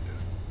the reactor.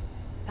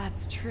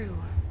 That's true.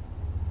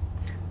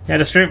 Yeah,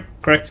 that's true.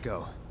 Correct. Let's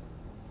go.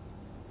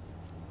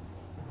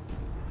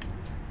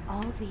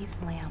 All these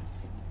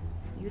lamps.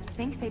 You'd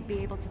think they'd be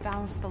able to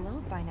balance the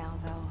load by now,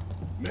 though.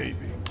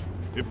 Maybe.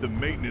 If the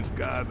maintenance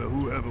guys or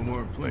whoever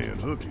weren't playing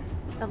hooky.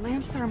 The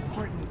lamps are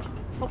important,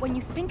 but when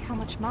you think how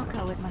much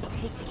Mako it must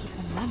take to keep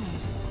them running...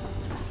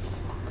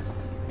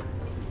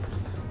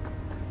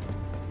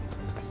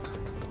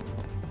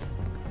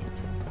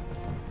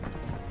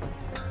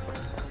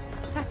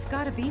 That's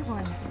gotta be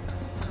one.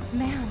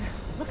 Man,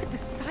 look at the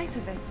size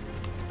of it.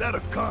 That a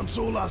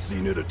console I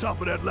see near the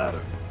top of that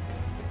ladder?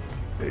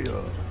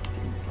 A,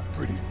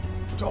 pretty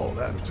tall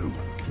ladder, too.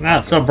 Ah,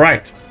 it's so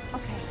bright.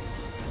 Okay,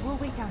 we'll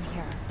wait down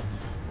here.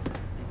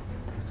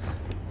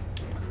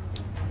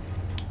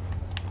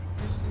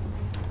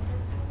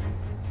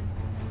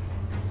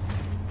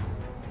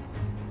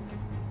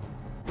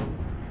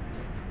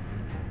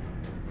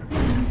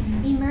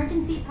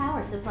 Emergency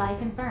power supply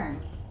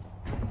confirmed.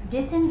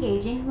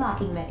 Disengaging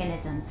locking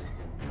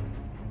mechanisms.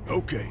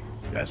 Okay,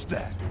 that's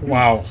that.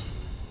 Wow.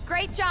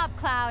 Great job,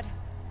 Cloud.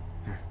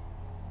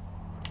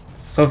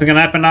 Something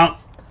gonna happen now.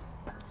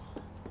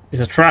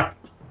 It's a trap.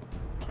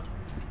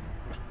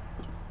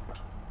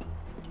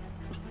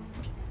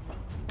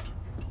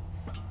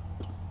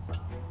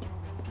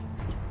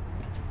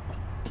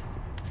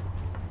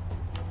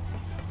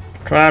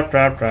 Trap,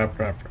 trap, trap,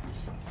 trap, trap.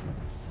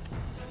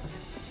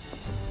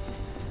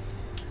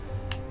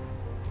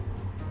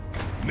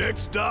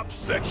 Next stop,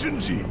 Section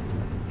G.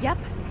 Yep,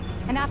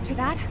 and after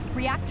that,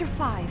 Reactor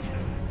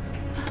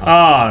 5.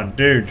 Ah,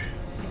 dude.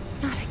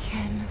 Not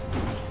again.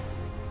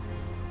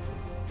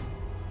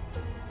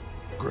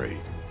 Great.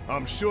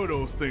 I'm sure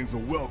those things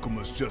will welcome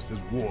us just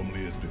as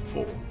warmly as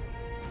before.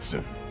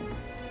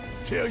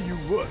 Tell you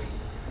what,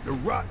 the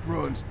rot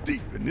runs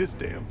deep in this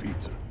damn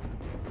pizza.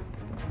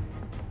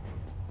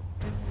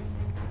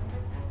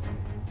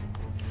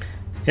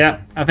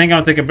 Yeah, I think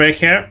I'll take a break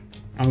here.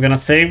 I'm gonna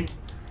save,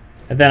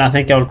 and then I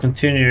think I'll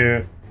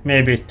continue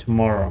maybe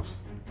tomorrow.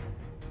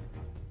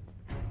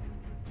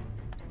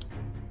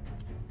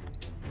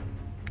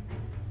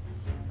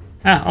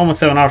 Ah, almost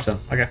 7 hours then.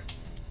 Okay.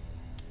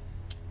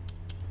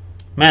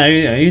 Man,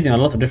 are you doing a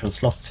lot of different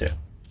slots here?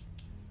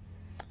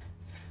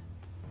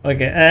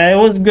 Okay, it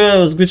was good. It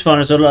was good fun.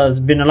 It's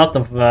been a lot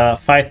of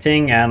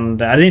fighting,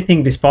 and I didn't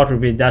think this part would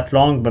be that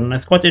long, but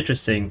it's quite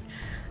interesting.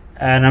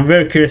 And I'm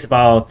very curious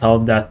about how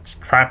that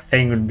trap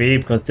thing would be,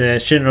 because the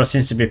Shinra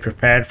seems to be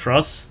prepared for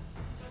us.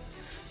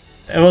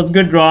 It was a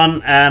good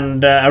run,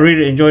 and I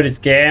really enjoyed this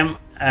game.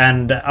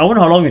 And I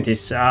wonder how long it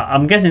is.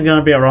 I'm guessing it's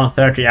gonna be around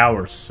 30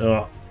 hours.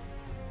 So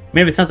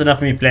maybe it's not enough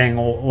for me playing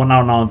 1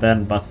 hour now and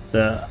then. But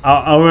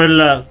I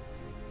will.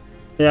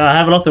 Yeah, I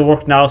have a lot of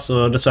work now,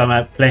 so that's why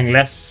I'm playing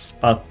less.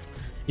 But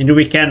in the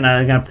weekend,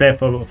 I'm gonna play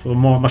for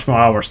much more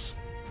hours.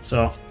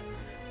 So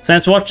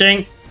thanks for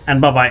watching,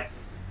 and bye bye.